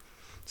 Yeah.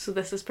 So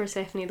this is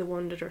Persephone the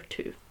Wanderer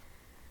 2.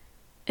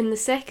 In the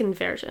second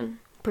version,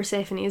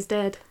 Persephone is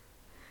dead.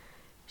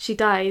 She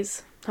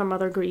dies, her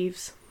mother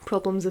grieves.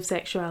 Problems of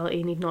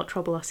sexuality need not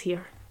trouble us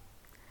here.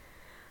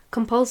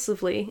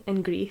 Compulsively,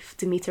 in grief,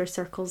 Demeter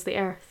circles the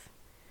earth.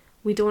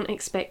 We don't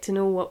expect to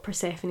know what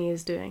Persephone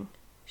is doing.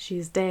 She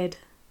is dead.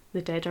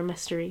 The dead are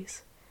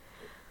mysteries.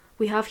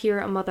 We have here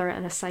a mother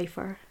and a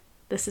cipher.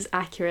 This is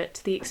accurate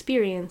to the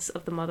experience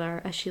of the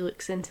mother as she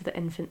looks into the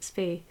infant's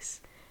face.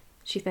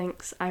 She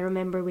thinks, I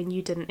remember when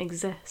you didn't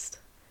exist.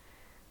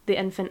 The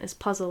infant is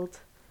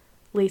puzzled.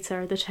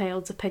 Later, the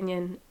child's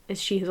opinion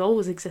is she has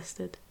always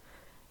existed,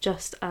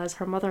 just as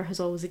her mother has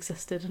always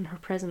existed in her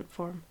present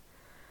form.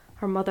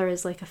 Her mother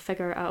is like a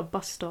figure at a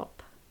bus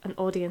stop, an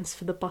audience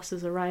for the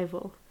bus's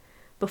arrival.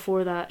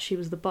 Before that, she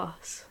was the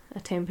bus,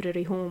 a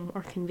temporary home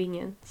or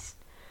convenience.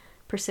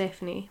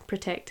 Persephone,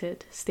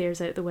 protected,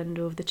 stares out the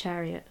window of the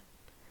chariot.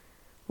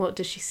 What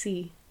does she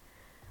see?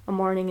 A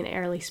morning in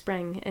early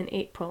spring, in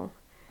April.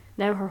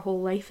 Now her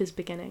whole life is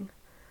beginning.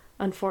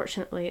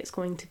 Unfortunately, it's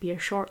going to be a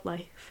short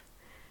life.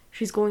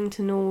 She's going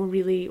to know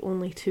really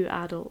only two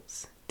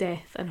adults,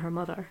 death and her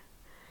mother.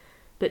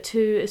 But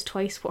two is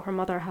twice what her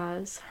mother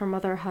has. Her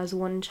mother has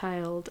one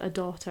child, a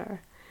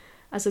daughter.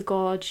 As a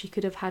god, she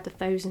could have had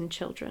 1,000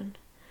 children.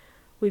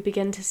 We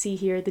begin to see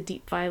here the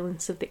deep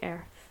violence of the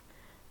earth,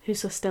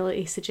 whose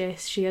hostility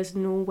suggests she has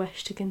no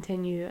wish to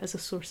continue as a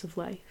source of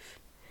life.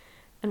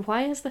 And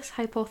why is this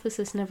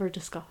hypothesis never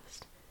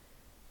discussed?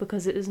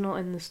 Because it is not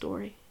in the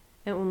story.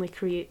 It only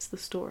creates the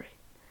story.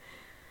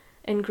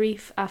 In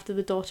grief, after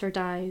the daughter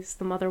dies,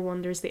 the mother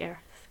wanders the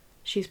earth.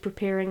 She's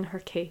preparing her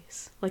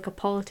case. Like a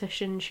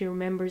politician, she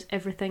remembers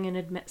everything and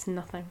admits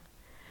nothing.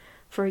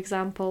 For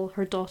example,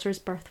 her daughter's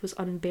birth was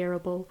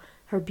unbearable,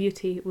 her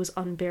beauty was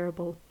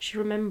unbearable. She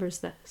remembers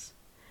this.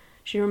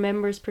 She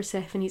remembers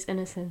Persephone's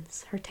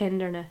innocence, her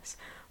tenderness.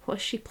 What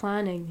is she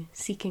planning,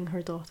 seeking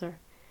her daughter?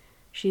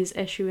 She is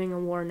issuing a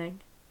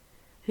warning,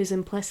 whose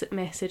implicit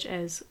message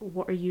is,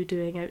 what are you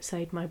doing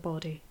outside my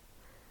body?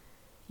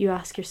 You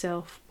ask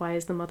yourself, why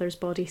is the mother's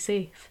body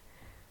safe?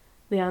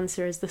 The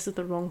answer is this is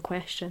the wrong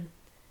question,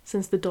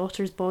 since the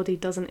daughter's body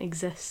doesn't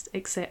exist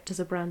except as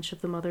a branch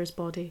of the mother's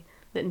body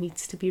that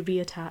needs to be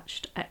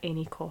reattached at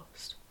any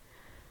cost.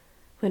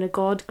 When a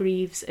god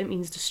grieves, it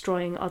means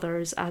destroying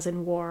others, as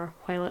in war,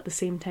 while at the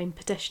same time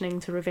petitioning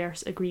to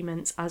reverse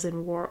agreements, as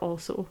in war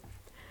also.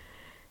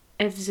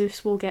 If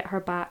Zeus will get her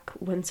back,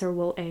 winter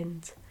will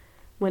end.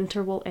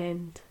 Winter will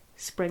end,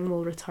 spring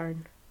will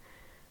return.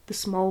 The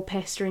small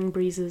pestering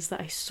breezes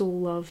that I so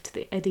loved,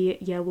 the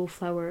idiot yellow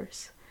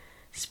flowers.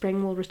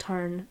 Spring will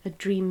return, a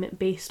dream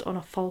based on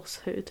a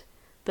falsehood,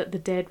 that the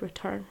dead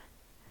return.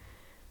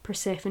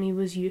 Persephone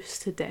was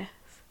used to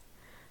death.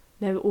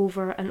 Now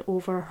over and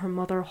over her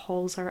mother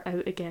hauls her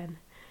out again.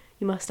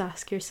 You must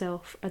ask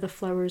yourself, are the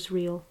flowers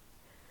real?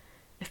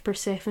 If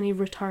Persephone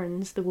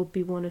returns, there will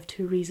be one of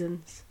two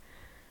reasons.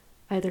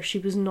 Either she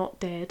was not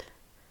dead,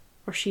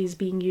 or she is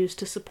being used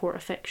to support a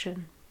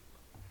fiction.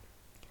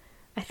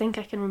 I think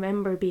I can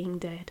remember being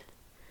dead.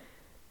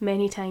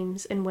 Many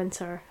times in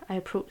winter I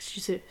approached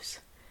Zeus.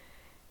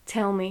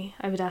 Tell me,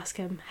 I would ask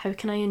him, how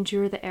can I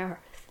endure the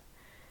earth?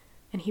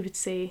 And he would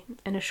say,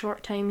 in a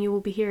short time you will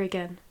be here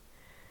again,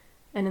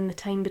 and in the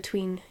time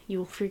between you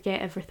will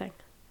forget everything.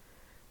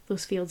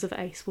 Those fields of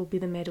ice will be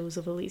the meadows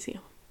of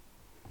Elysium.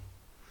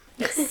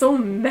 It's so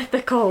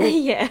mythical.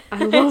 Yeah.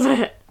 I love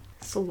it.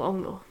 So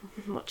long though,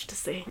 much to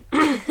say.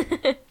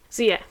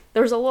 So yeah,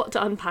 there's a lot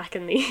to unpack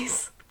in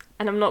these,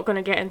 and I'm not going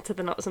to get into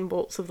the nuts and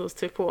bolts of those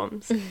two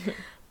poems.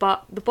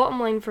 But the bottom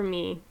line for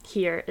me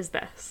here is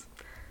this.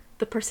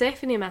 The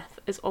Persephone myth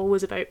is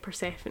always about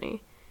Persephone,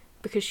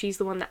 because she's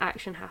the one that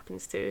action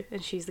happens to,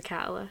 and she's the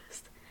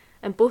catalyst.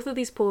 And both of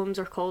these poems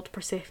are called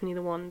Persephone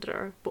the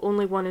Wanderer, but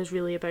only one is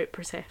really about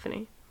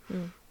Persephone.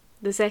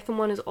 The second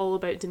one is all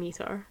about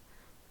Demeter,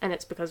 and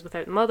it's because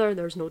without the mother,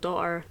 there's no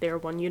daughter, they are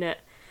one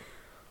unit,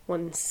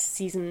 one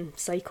season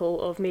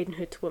cycle of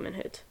maidenhood to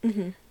womanhood.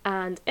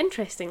 And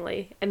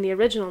interestingly, in the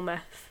original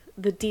myth,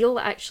 the deal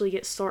actually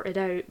gets sorted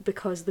out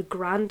because the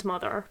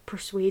grandmother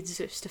persuades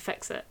Zeus to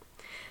fix it.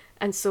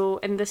 And so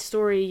in this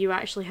story you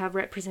actually have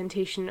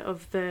representation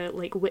of the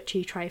like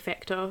witchy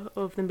trifecta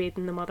of the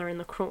maiden, the mother and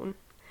the crone.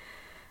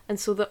 And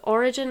so the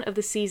origin of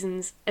the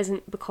seasons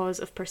isn't because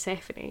of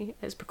Persephone,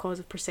 it's because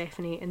of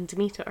Persephone and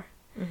Demeter.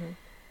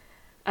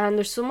 And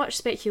there's so much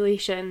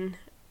speculation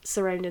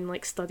surrounding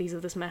like studies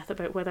of this myth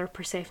about whether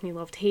Persephone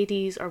loved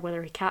Hades or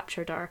whether he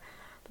captured her.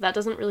 But that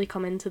doesn't really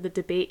come into the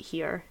debate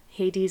here.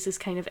 Hades is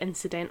kind of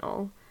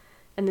incidental.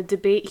 And the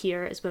debate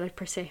here is whether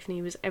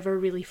Persephone was ever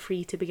really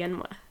free to begin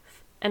with.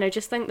 And I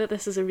just think that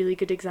this is a really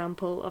good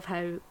example of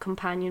how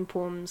companion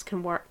poems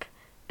can work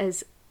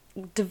as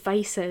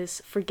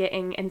devices for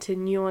getting into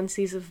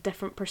nuances of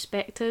different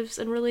perspectives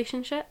and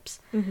relationships,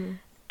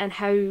 and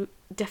how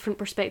different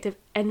perspectives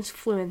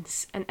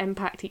influence and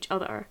impact each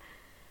other.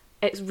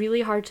 It's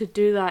really hard to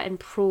do that in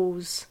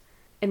prose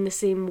in the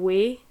same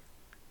way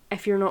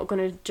if you're not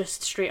going to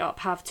just straight up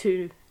have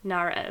two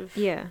narrative,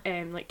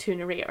 like two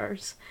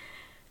narrators.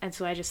 And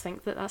so I just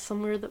think that that's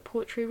somewhere that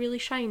poetry really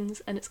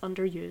shines, and it's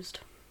underused.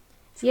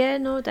 Yeah,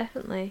 no,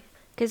 definitely.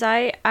 Because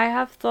I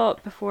have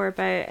thought before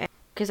about,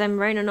 because I'm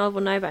writing a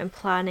novel now, but I'm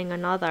planning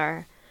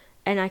another,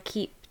 and I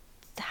keep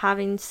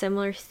having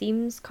similar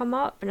themes come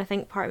up, and I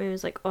think part of me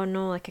was like, oh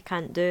no, like I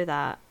can't do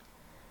that.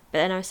 But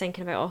then I was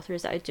thinking about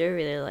authors that I do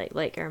really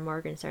like Erin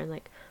Morgenstern.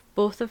 Like,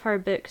 both of her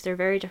books, they're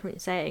very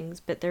different settings,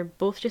 but they're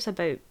both just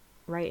about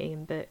writing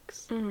and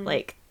books.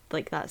 Like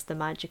that's the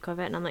magic of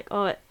it. And I'm like,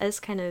 oh, it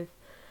is kind of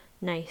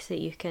nice that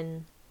you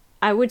can,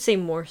 I would say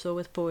more so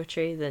with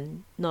poetry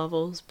than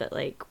novels, but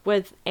like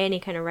with any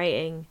kind of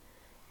writing,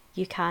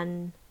 you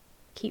can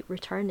keep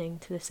returning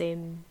to the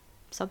same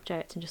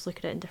subject and just look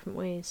at it in different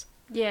ways.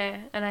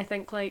 Yeah, and I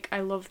think like I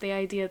love the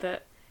idea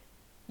that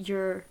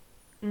you're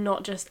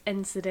not just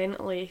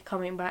incidentally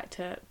coming back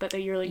to it, but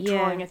that you're like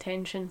drawing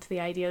attention to the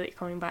idea that you're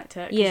coming back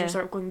to it, because you're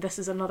sort of going, this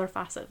is another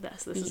facet of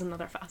this is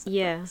another facet of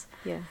this.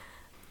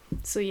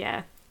 So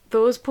yeah,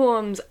 those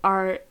poems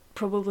are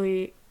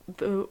probably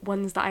the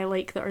ones that I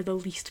like that are the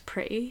least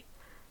pretty,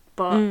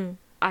 but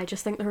I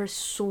just think they're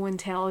so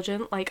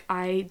intelligent. Like,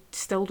 I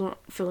still don't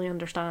fully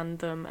understand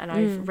them, and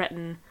I've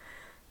written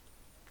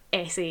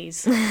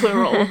essays,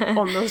 plural,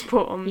 on those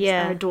poems,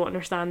 and I don't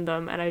understand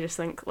them, and I just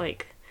think,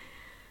 like,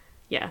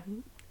 yeah,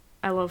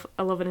 I love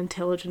an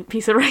intelligent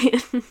piece of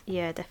writing.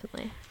 Yeah,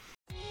 definitely.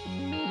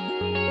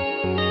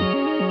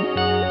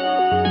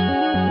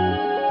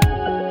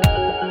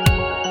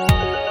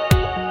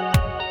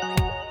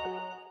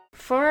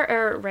 For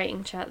our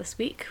writing chat this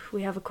week,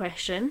 we have a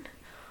question.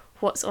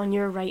 What's on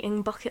your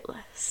writing bucket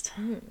list?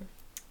 Am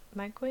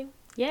I going?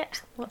 Yeah,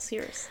 what's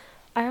yours?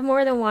 I have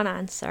more than one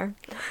answer.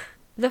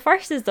 The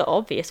first is the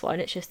obvious one.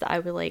 It's just that I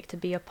would like to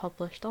be a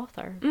published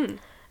author.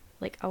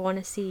 Like, I want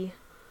to see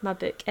my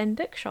book in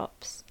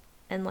bookshops,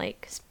 and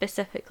like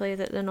specifically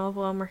that the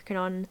novel I'm working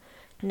on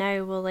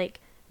now will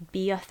like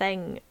be a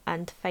thing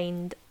and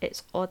find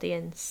its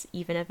audience,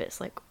 even if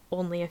it's like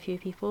only a few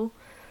people.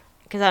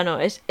 Because I don't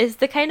know, it's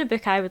the kind of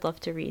book I would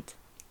love to read.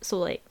 So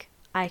like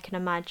I can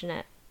imagine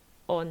it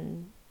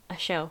on a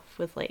shelf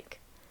with like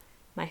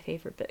my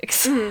favourite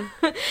books.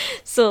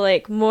 So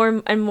like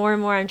more and more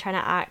I'm trying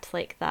to act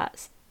like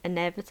that's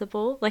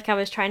inevitable. Like, I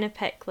was trying to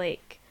pick,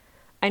 like,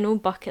 I know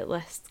bucket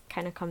list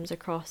kind of comes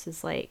across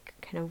as like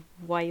kind of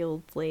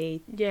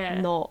wildly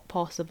not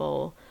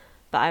possible,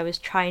 but I was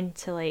trying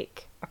to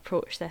like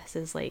approach this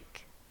as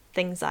like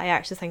things that I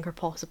actually think are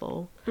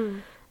possible.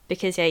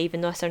 Because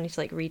even though I still need to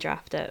like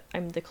redraft it,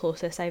 I'm the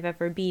closest I've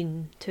ever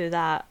been to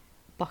that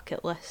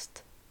bucket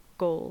list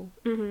goal.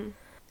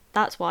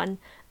 That's one.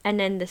 And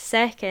then the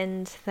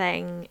second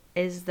thing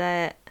is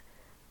that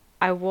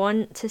I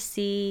want to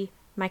see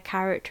my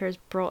characters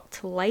brought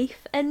to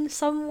life in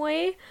some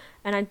way,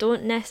 and I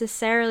don't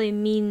necessarily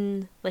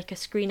mean like a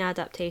screen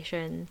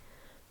adaptation,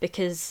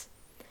 because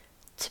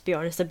to be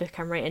honest, the book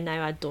I'm writing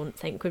now I don't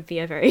think would be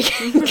a very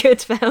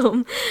good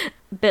film,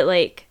 but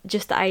like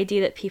just the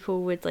idea that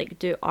people would like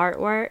do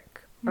artwork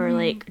or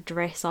like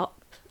dress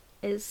up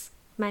as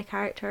my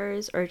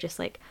characters, or just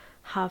like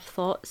have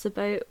thoughts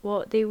about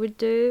what they would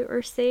do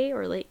or say,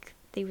 or like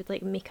they would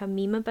like make a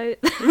meme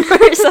about them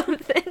or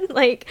something.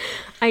 Like,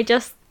 I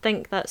just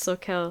think that's so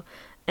cool.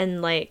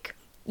 And like,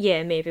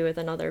 yeah, maybe with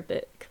another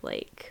book,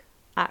 like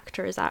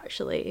actors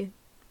actually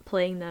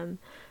playing them,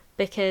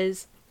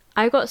 because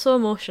I got so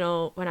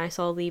emotional when I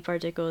saw Leigh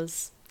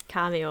Bardugo's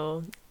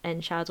cameo in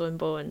Shadow and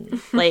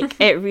Bone. Like,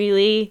 I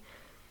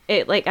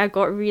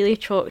got really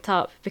choked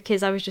up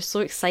because I was just so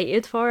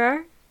excited for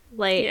her.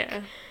 Like,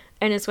 Yeah.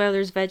 and as well,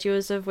 there's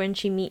videos of when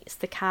she meets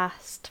the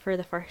cast for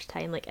the first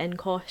time, like in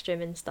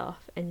costume and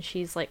stuff, and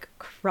she's like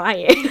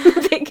crying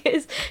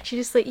because she's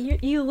just like,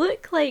 you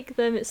look like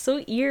them. It's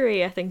so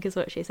eerie, I think is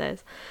what she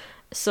says.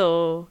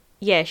 So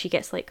yeah, she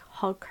gets like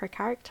hug her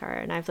character,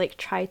 and I've like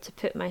tried to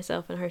put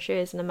myself in her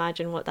shoes and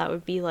imagine what that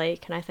would be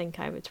like, and I think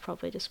I would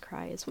probably just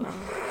cry as well.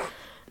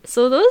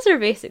 So those are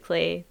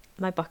basically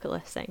my bucket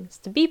list things: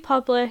 to be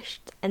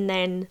published, and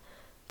then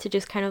to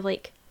just kind of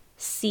like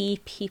see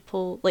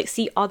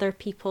other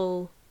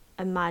people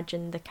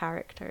imagine the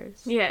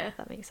characters. Yeah. If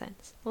that makes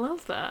sense.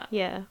 Love that.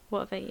 Yeah.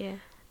 What about you?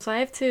 So I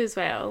have two as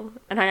well,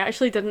 and I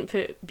actually didn't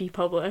put be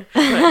published,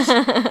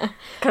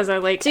 because I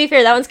like... To be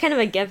fair, that one's kind of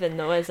a given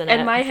though, isn't it?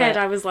 In my head,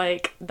 I was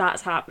like,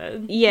 that's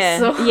happening. Yeah,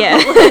 So, yeah.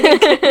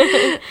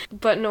 like,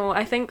 but no,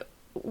 I think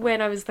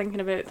when I was thinking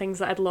about things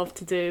that I'd love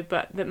to do,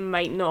 but that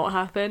might not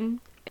happen,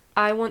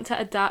 I want to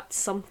adapt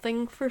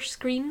something for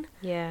screen.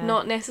 Yeah.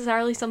 Not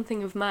necessarily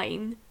something of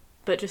mine,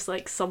 but just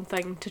like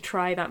something to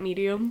try that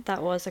medium.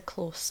 That was a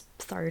close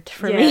third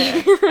for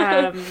me.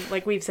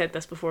 Like we've said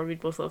this before, we'd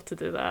both love to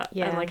do that.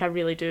 Yeah. And like I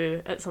really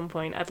do at some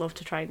point, I'd love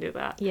to try and do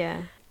that.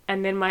 Yeah.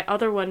 And then my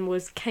other one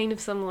was kind of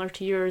similar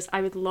to yours.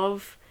 I would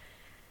love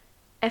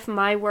if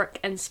my work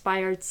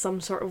inspired some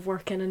sort of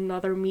work in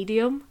another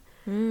medium.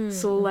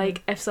 So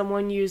like if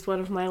someone used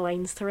one of my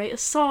lines to write a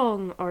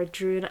song, or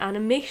drew an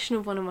animation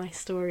of one of my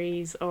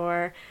stories,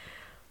 or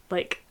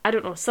like, I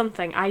don't know,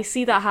 something. I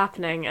see that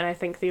happening, and I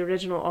think the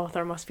original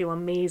author must feel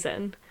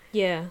amazing.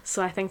 Yeah.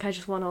 So I think I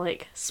just want to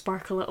like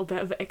spark a little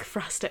bit of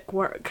ekphrastic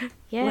work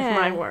Yeah. with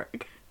my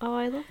work. Oh,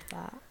 I love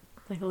that.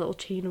 Like a little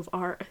chain of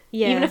art.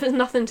 Yeah. Even if it's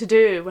nothing to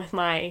do with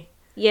my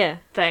Yeah.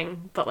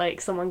 thing, but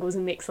like someone goes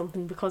and makes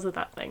something because of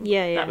that thing.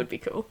 Yeah, yeah. That would be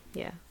cool.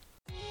 Yeah.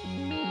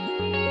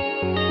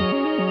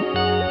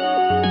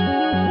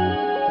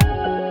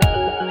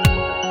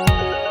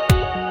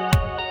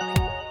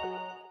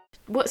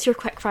 What's your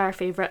quickfire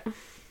favourite?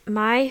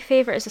 My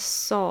favourite is a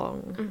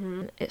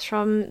song. It's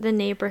from The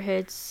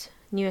Neighbourhood's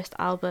newest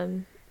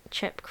album,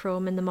 Chip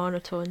Chrome and the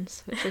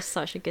Monotones, which is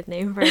such a good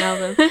name for an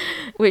album,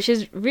 which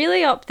is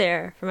really up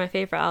there for my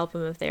favourite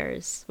album of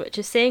theirs, which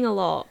is saying a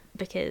lot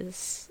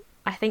because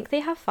I think they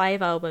have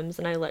 5 albums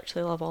and I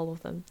literally love all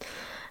of them.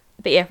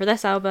 But yeah, for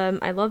this album,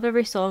 I love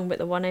every song, but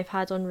the one I've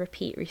had on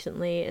repeat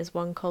recently is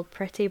one called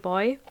Pretty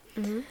Boy.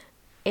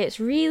 It's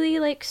really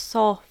like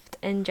soft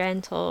and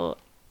gentle,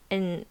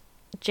 and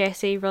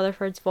Jesse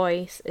Rutherford's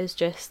voice is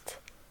just,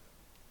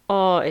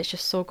 oh, it's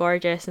just so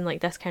gorgeous. And like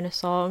this kind of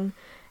song,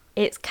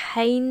 it's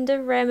kind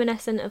of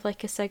reminiscent of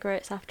like a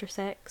Cigarettes After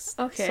Sex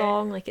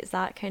song. Like it's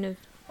that kind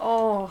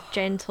of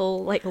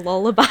gentle, like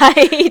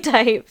lullaby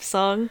type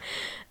song.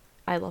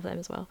 I love them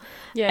as well.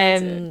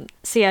 Yeah.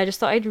 So yeah, I just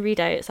thought I'd read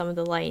out some of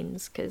the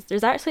lines because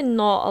there's actually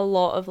not a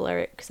lot of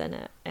lyrics in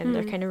it, and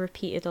they're kind of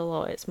repeated a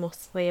lot. It's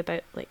mostly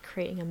about like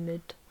creating a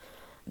mood.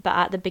 But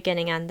at the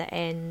beginning and the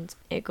end,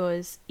 it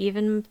goes,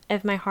 even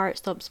if my heart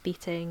stops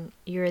beating,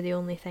 you're the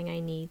only thing I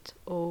need,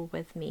 oh,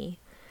 with me.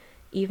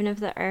 Even if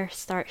the earth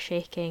starts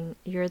shaking,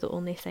 you're the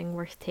only thing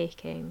worth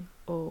taking,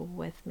 oh,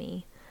 with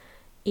me.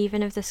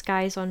 Even if the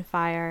sky's on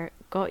fire,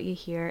 got you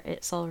here,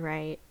 it's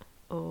alright,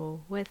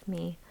 oh, with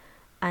me.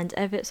 And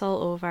if it's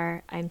all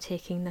over, I'm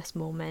taking this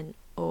moment,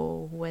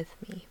 oh, with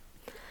me.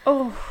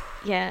 Oh.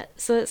 Yeah,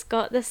 so it's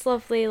got this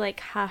lovely like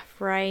half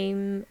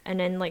rhyme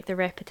and then like the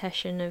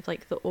repetition of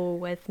like the oh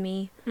with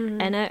me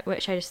in it,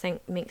 which I just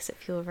think makes it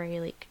feel very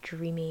like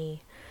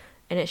dreamy,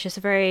 and it's just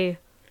a very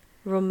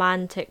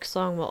romantic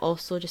song while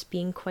also just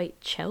being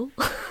quite chill.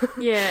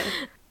 Yeah.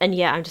 And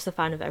yeah, I'm just a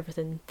fan of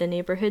everything The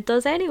Neighbourhood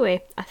does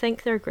anyway. I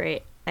think they're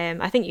great.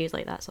 I think you'd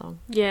like that song.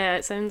 Yeah,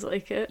 it sounds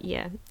like it.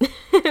 Yeah.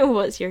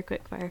 What's your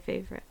quickfire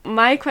favourite?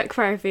 My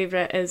quickfire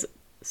favourite is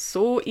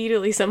so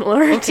eerily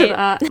similar to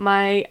that.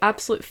 My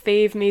absolute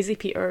fave, Maisie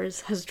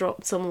Peters, has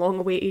dropped some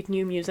long-awaited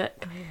new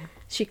music.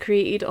 She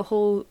created a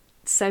whole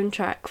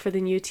soundtrack for the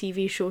new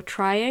TV show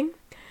Trying,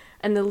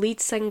 and the lead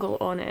single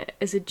on it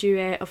is a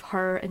duet of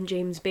her and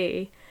James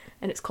Bay,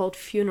 and it's called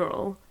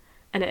Funeral,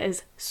 and it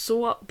is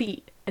so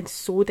upbeat and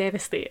so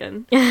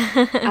devastating.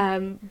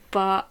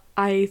 But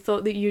I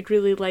thought that you'd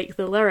really like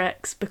the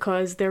lyrics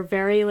because they're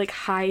very like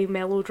high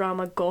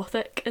melodrama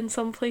gothic in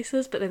some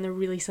places, but then they're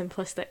really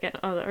simplistic in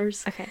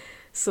others. Okay.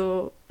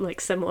 So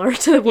like similar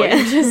to what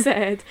you just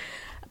said.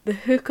 The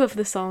hook of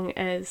the song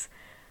is,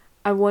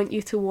 I want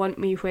you to want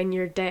me when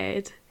you're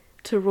dead,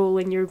 to roll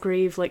in your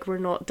grave like we're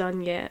not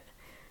done yet,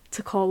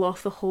 to call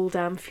off the whole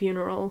damn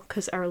funeral,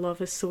 'cause our love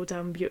is so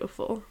damn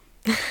beautiful.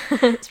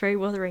 It's very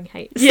Wuthering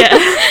Heights. Yeah.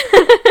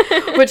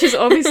 which is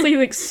obviously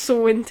like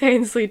so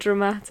intensely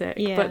dramatic.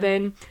 Yeah. But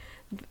then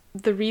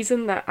the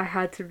reason that I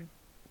had to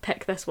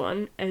pick this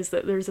one is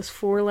that there's this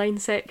 4-line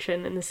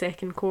section in the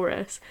second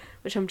chorus,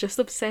 which I'm just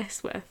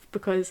obsessed with,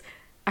 because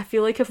I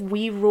feel like if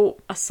we wrote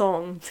a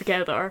song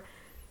together,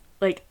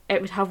 like, it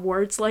would have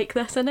words like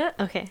this in it.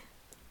 Okay.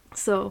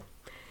 So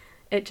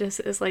it just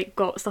is like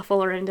got stuff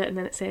all around it, and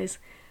then it says,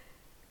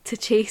 to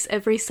chase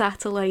every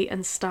satellite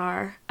and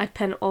star, I'd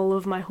pin all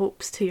of my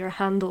hopes to your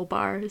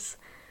handlebars.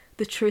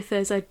 The truth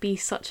is I'd be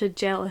such a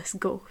jealous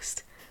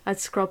ghost, I'd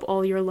scrub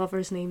all your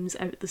lovers' names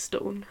out the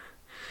stone.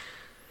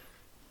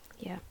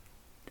 Yeah,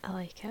 I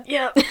like it.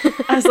 Yeah.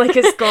 As like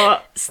it's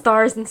got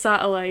stars and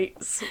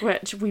satellites,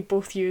 which we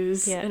both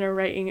use Yeah. in our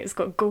writing. It's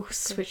got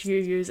ghosts, which you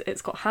use.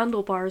 It's got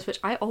handlebars, which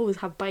I always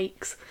have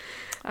bikes.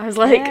 I was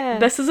like, Yeah.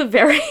 this is a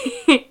very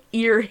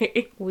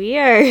eerie.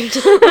 Weird.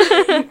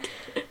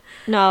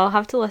 No, I'll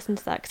have to listen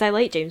to that because I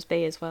like James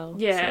Bay as well.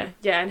 Yeah, so.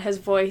 yeah, and his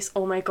voice,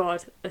 oh my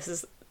god, this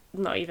is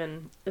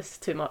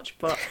too much,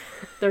 but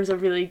there's a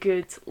really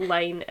good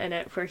line in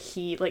it where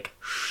he like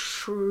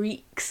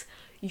shrieks,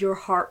 your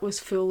heart was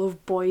full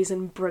of boys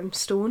and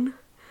brimstone.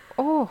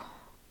 Oh,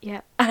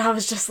 yeah. And I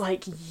was just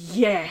like,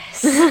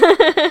 yes.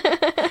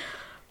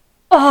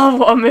 Oh,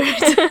 what a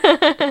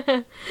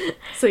mood.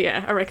 So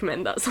yeah, I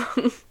recommend that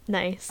song.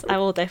 Nice. I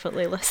will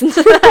definitely listen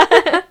to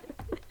that.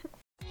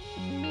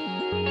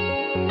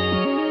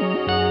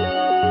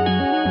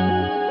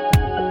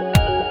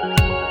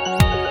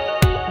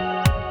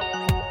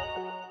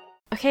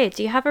 Okay,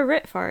 do you have a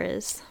route for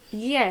us?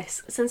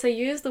 Yes, since I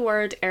used the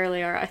word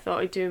earlier, I thought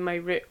I'd do my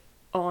route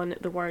on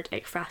the word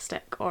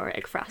ekphrastic or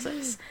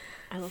ekphrasis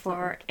I love that for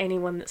word.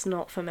 anyone that's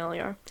not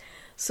familiar.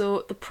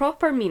 So the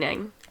proper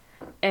meaning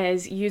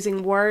is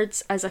using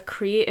words as a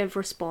creative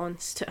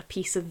response to a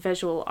piece of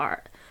visual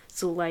art,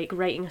 so like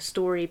writing a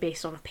story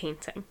based on a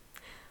painting.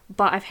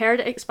 But I've heard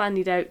it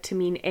expanded out to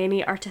mean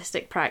any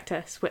artistic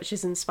practice which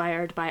is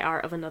inspired by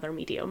art of another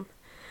medium.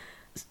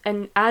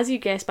 And as you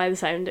guess by the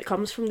sound, it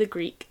comes from the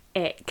Greek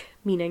ek,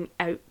 meaning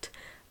out,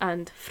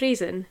 and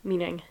phrasen,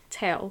 meaning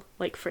tell,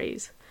 like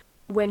phrase.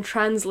 When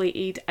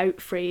translated, out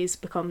phrase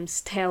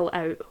becomes tell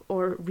out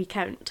or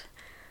recount.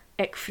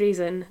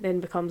 Ekphrasen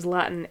then becomes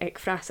Latin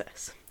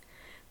ekphrasis.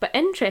 But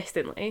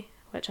interestingly,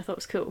 which I thought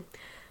was cool,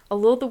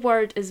 although the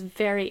word is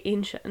very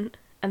ancient,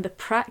 and the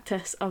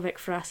practice of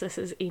ekphrasis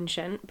is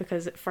ancient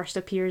because it first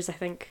appears, I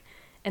think,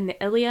 in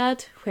the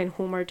Iliad when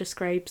Homer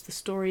describes the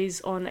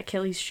stories on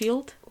Achilles'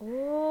 shield.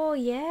 Oh,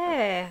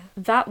 yeah.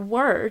 That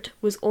word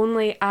was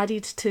only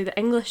added to the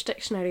English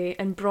dictionary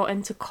and brought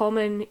into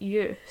common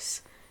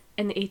use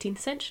in the 18th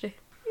century.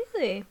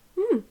 Really?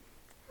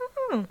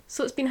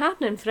 So it's been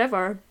happening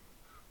forever,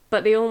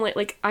 but they only,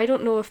 like, I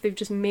don't know if they've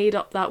just made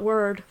up that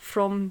word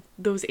from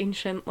those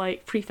ancient,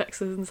 like,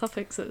 prefixes and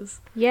suffixes.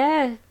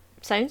 Yeah.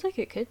 Sounds like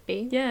it could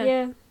be. Yeah.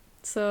 Yeah.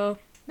 So,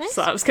 Nice.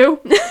 so that was cool.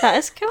 That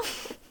is cool.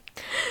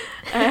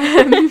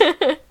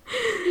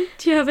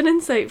 Do you have an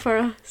insight for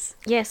us?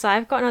 Yeah, so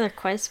I've got another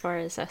quiz for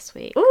us this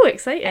week. Oh,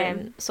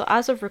 exciting. So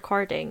as of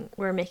recording,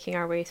 we're making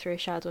our way through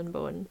Shadow and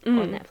Bone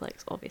on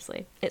Netflix,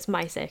 obviously. It's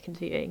my second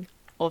viewing,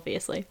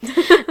 obviously.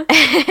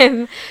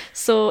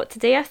 So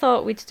today I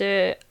thought we'd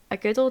do a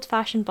good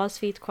old-fashioned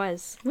BuzzFeed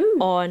quiz Woo.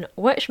 on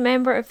which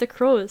member of the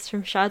Crows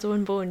from Shadow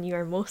and Bone you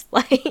are most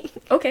like.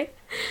 Okay.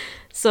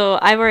 So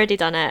I've already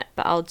done it,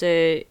 but I'll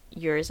do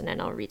yours and then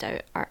I'll read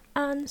out our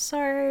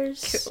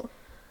answers. Cool.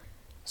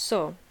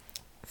 So,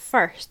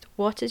 first,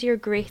 what is your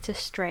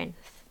greatest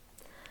strength?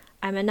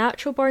 I'm a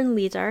natural born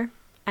leader.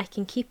 I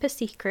can keep a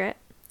secret.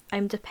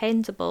 I'm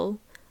dependable.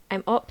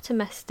 I'm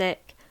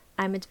optimistic.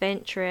 I'm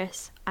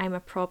adventurous. I'm a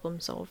problem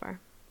solver.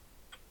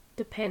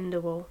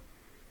 Dependable.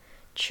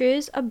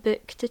 Choose a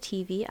book to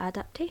TV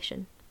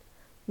adaptation.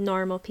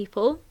 Normal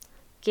People,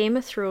 Game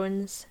of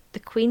Thrones, The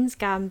Queen's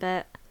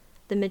Gambit,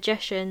 The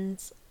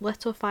Magicians,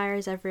 Little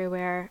Fires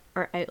Everywhere,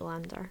 or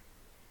Outlander.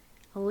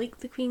 I like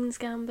the Queen's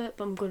Gambit,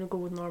 but I'm going to go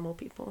with Normal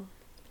People.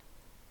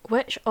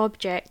 Which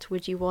object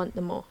would you want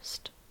the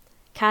most?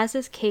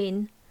 Kaz's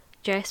cane,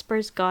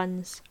 Jesper's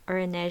guns, or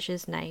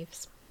Inej's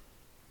knives?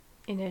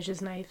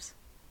 Inej's knives.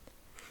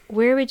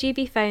 Where would you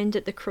be found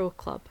at the Crow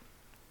Club?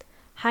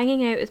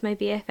 Hanging out with my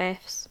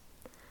BFFs,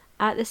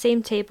 at the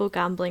same table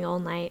gambling all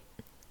night,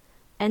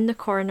 in the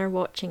corner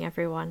watching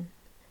everyone,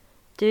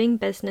 doing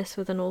business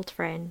with an old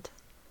friend,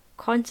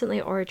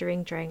 constantly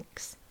ordering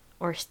drinks,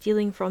 or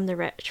stealing from the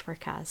rich for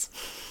Kaz.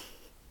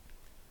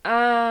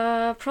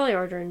 Probably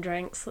ordering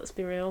drinks, let's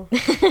be real.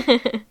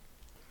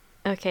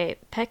 Okay,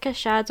 pick a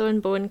Shadow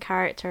and Bone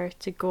character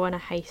to go on a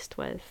heist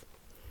with.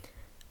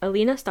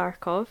 Alina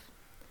Starkov,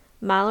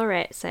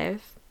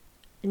 Maloretsov,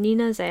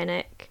 Nina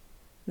Zenik,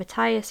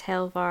 Matthias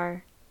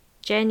Helvar,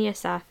 Genya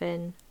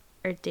Safin,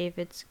 or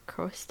David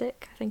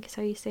Krostik, I think is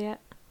how you say it.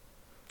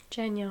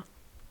 Genya.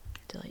 I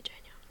do like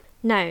Genya.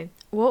 Now,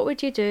 what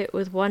would you do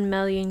with 1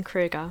 million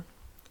Kruger?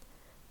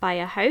 Buy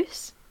a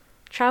house,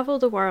 travel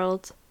the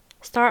world,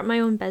 start my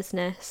own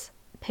business,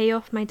 pay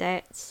off my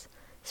debts,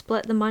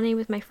 split the money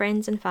with my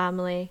friends and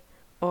family,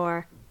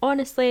 or,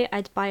 honestly,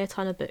 I'd buy a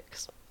ton of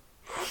books.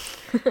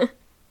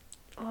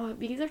 Oh, it'd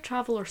be either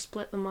travel or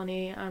split the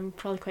money. I'm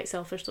probably quite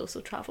selfish though, so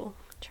travel.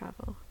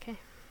 Travel, okay.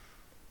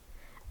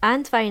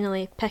 And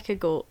finally, pick a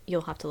goat.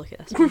 You'll have to look at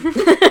this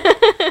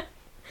one.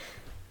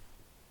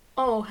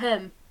 Oh,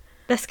 him.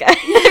 This guy.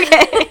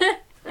 Okay.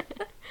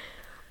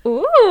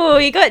 Ooh,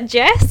 you got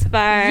Jesper.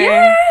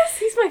 Yes,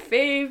 he's my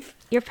fave.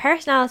 Your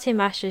personality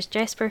matches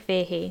Jesper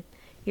Fahey.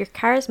 You're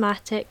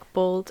charismatic,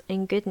 bold,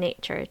 and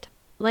good-natured.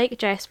 Like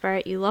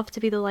Jesper, you love to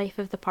be the life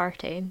of the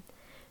party.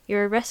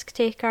 You're a risk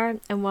taker,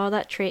 and while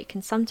that trait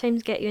can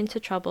sometimes get you into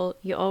trouble,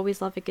 you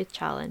always love a good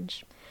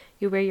challenge.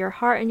 You wear your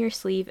heart on your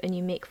sleeve and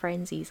you make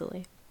friends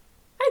easily.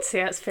 I'd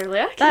say that's fairly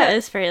accurate. That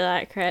is fairly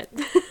accurate.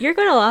 You're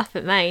going to laugh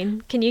at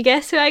mine. Can you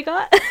guess who I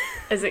got?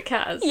 Is it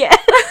Kaz? Yeah.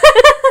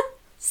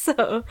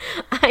 So,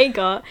 I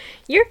got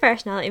your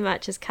personality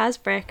matches Kaz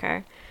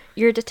Brecker.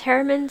 You're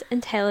determined,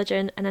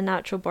 intelligent, and a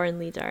natural born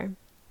leader.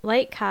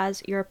 Like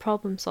Kaz, you're a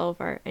problem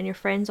solver, and your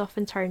friends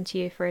often turn to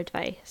you for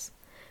advice.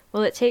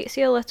 While it takes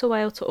you a little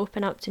while to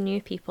open up to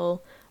new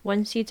people,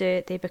 once you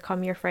do, they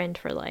become your friend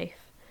for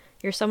life.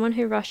 You're someone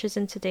who rushes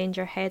into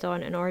danger head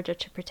on in order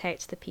to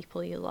protect the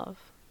people you love.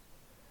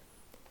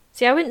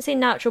 See, I wouldn't say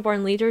natural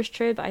born leader is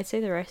true, but I'd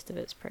say the rest of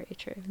it's pretty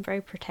true. I'm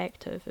very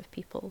protective of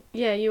people.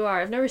 Yeah, you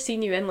are. I've never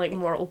seen you in like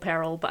mortal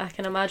peril, but I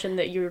can imagine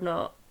that you're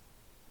not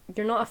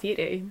a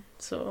fairy,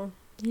 so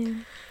Yeah.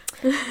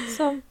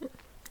 So,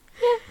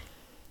 yeah.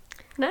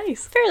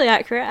 Nice. Fairly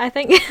accurate, I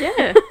think.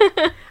 Yeah.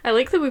 I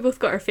like that we both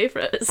got our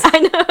favourites. I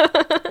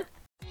know.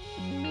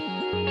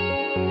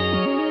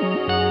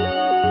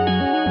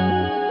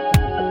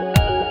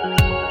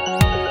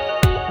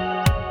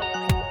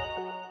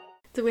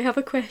 Do we have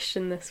a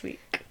question this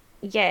week?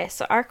 Yeah,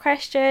 so our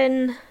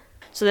question...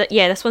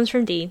 this one's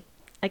from Dee.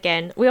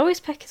 Again, we always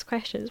pick his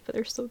questions, but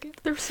they're so good.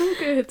 They're so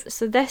good.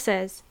 So this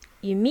is,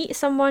 you meet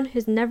someone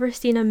who's never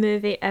seen a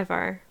movie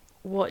ever.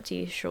 What do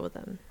you show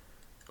them?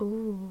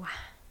 Ooh.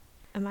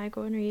 Am I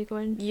going or are you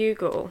going? You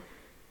go.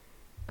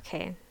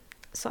 Okay,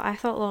 so I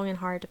thought long and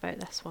hard about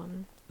this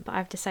one, but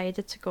I've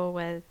decided to go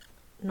with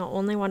not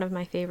only one of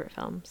my favourite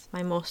films,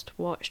 my most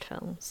watched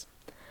films,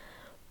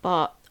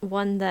 but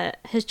one that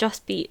has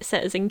just beat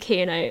Citizen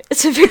Kane out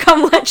to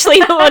become literally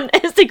known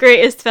as the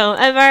greatest film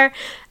ever,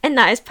 and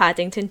that is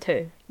Paddington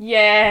 2.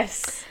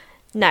 Yes!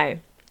 Now,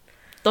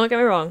 don't get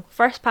me wrong,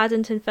 first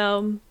Paddington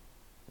film,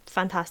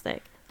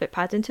 fantastic, but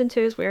Paddington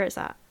 2 is where it's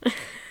at.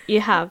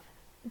 You have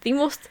the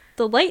most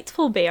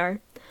delightful bear,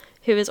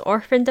 who is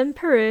orphaned in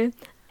Peru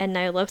and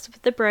now lives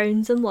with the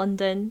Browns in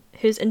London,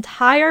 whose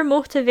entire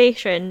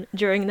motivation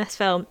during this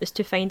film is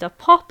to find a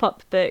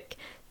pop-up book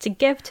to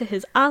give to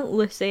his Aunt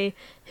Lucy,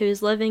 who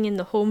is living in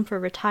the home for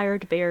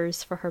retired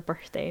bears for her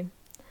birthday.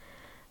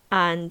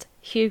 And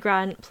Hugh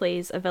Grant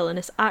plays a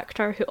villainous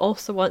actor who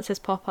also wants his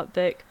pop-up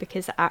book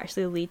because it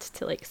actually leads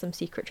to like some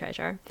secret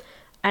treasure.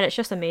 And it's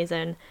just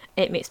amazing.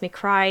 It makes me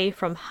cry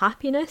from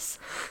happiness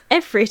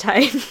every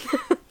time.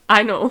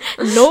 I know.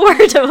 No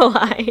word of a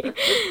lie.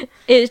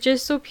 It's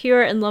just so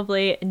pure and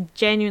lovely and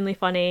genuinely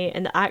funny,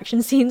 and the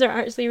action scenes are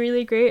actually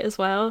really great as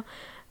well.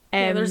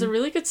 Yeah, there's a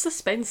really good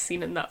suspense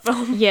scene in that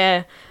film.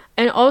 Yeah.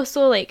 And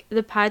also, like,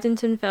 the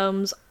Paddington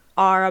films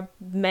are a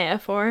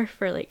metaphor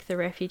for, like, the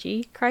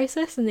refugee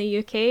crisis in the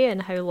UK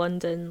and how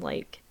London,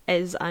 like,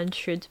 is and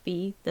should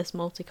be this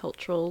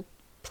multicultural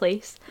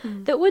place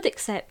that would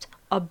accept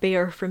a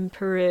bear from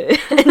Peru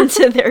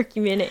into their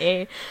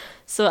community.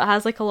 So it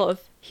has, like, a lot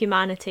of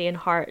humanity and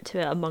heart to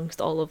it amongst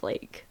all of,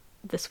 like,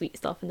 the sweet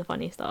stuff and the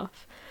funny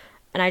stuff.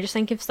 And I just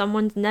think if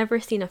someone's never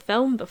seen a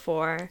film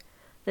before,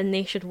 then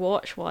they should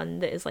watch one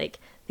that is, like,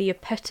 the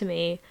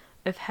epitome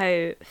of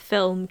how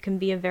film can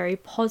be a very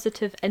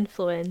positive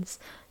influence,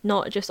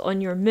 not just on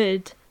your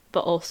mood,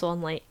 but also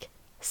on, like,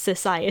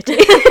 society.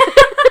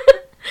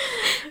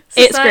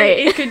 It's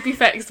great. It could be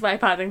fixed by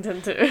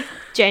Paddington 2.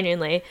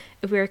 Genuinely.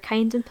 If we're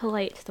kind and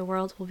polite, the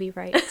world will be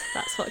right.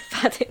 That's what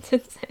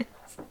Paddington says.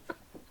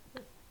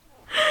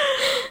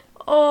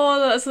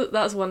 Oh,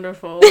 that's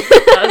wonderful.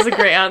 That is a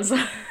great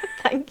answer.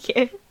 Thank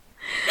you.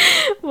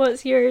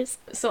 What's yours?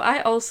 So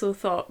I also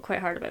thought quite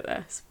hard about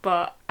this,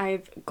 but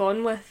I've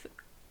gone with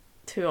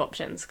two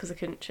options because I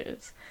couldn't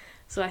choose.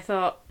 So I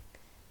thought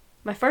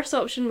my first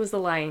option was The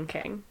Lion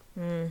King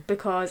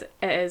because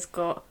it has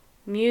got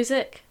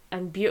music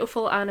and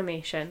beautiful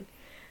animation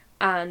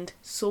and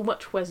so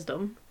much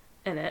wisdom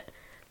in it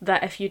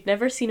that if you'd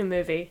never seen a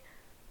movie,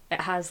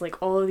 it has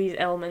like all of these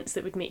elements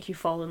that would make you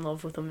fall in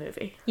love with a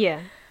movie.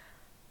 Yeah.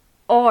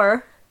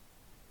 Or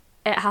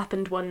It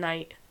Happened One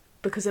Night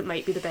because it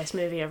might be the best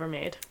movie ever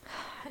made.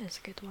 It's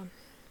a good one.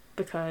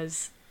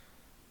 Because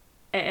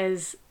it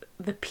is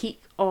the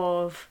peak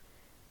of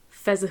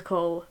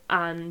physical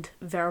and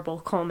verbal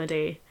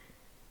comedy,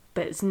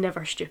 but it's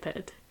never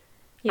stupid.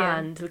 Yeah.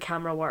 And the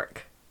camera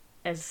work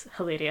is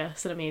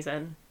hilarious and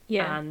amazing.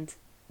 Yeah. And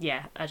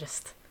yeah, I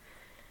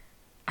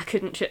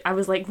couldn't I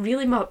was like,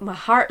 really, my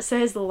heart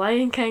says The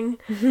Lion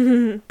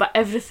King, but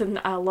everything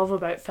that I love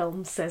about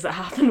films says It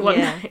Happened One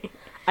Night.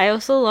 I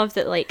also love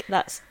that, like,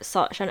 that's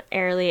such an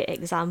early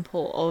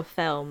example of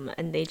film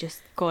and they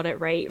just got it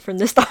right from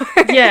the start.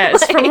 Yeah,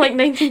 it's from like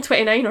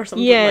 1929 or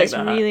something yeah, like it's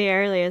that. really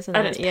early, isn't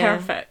and it? it's Yeah.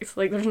 perfect.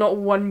 Like, there's not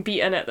one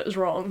beat in it that's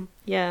wrong.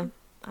 Yeah,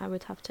 I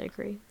would have to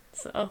agree.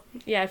 So,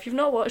 yeah, if you've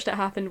not watched It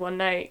Happened One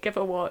Night, give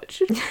it a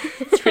watch.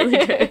 It's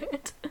really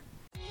good.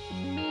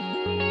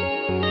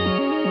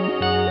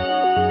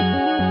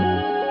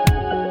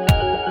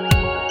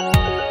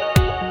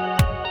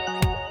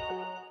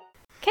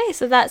 Okay,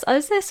 so that's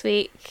us this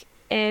week.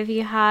 If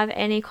you have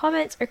any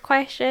comments or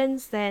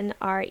questions, then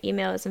our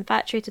email is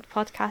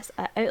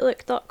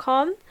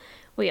infatuatedpodcast@outlook.com.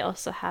 We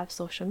also have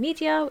social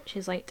media, which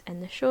is linked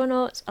in the show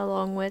notes,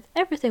 along with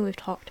everything we've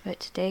talked about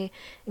today,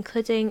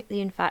 including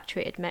the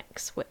Infatuated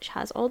Mix, which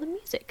has all the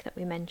music that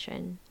we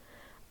mention.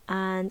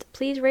 And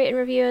please rate and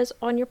review us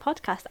on your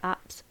podcast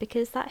apps,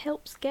 because that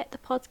helps get the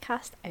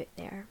podcast out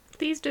there.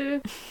 Please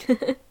do.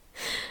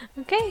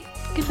 Okay,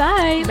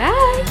 goodbye.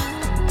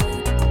 Bye.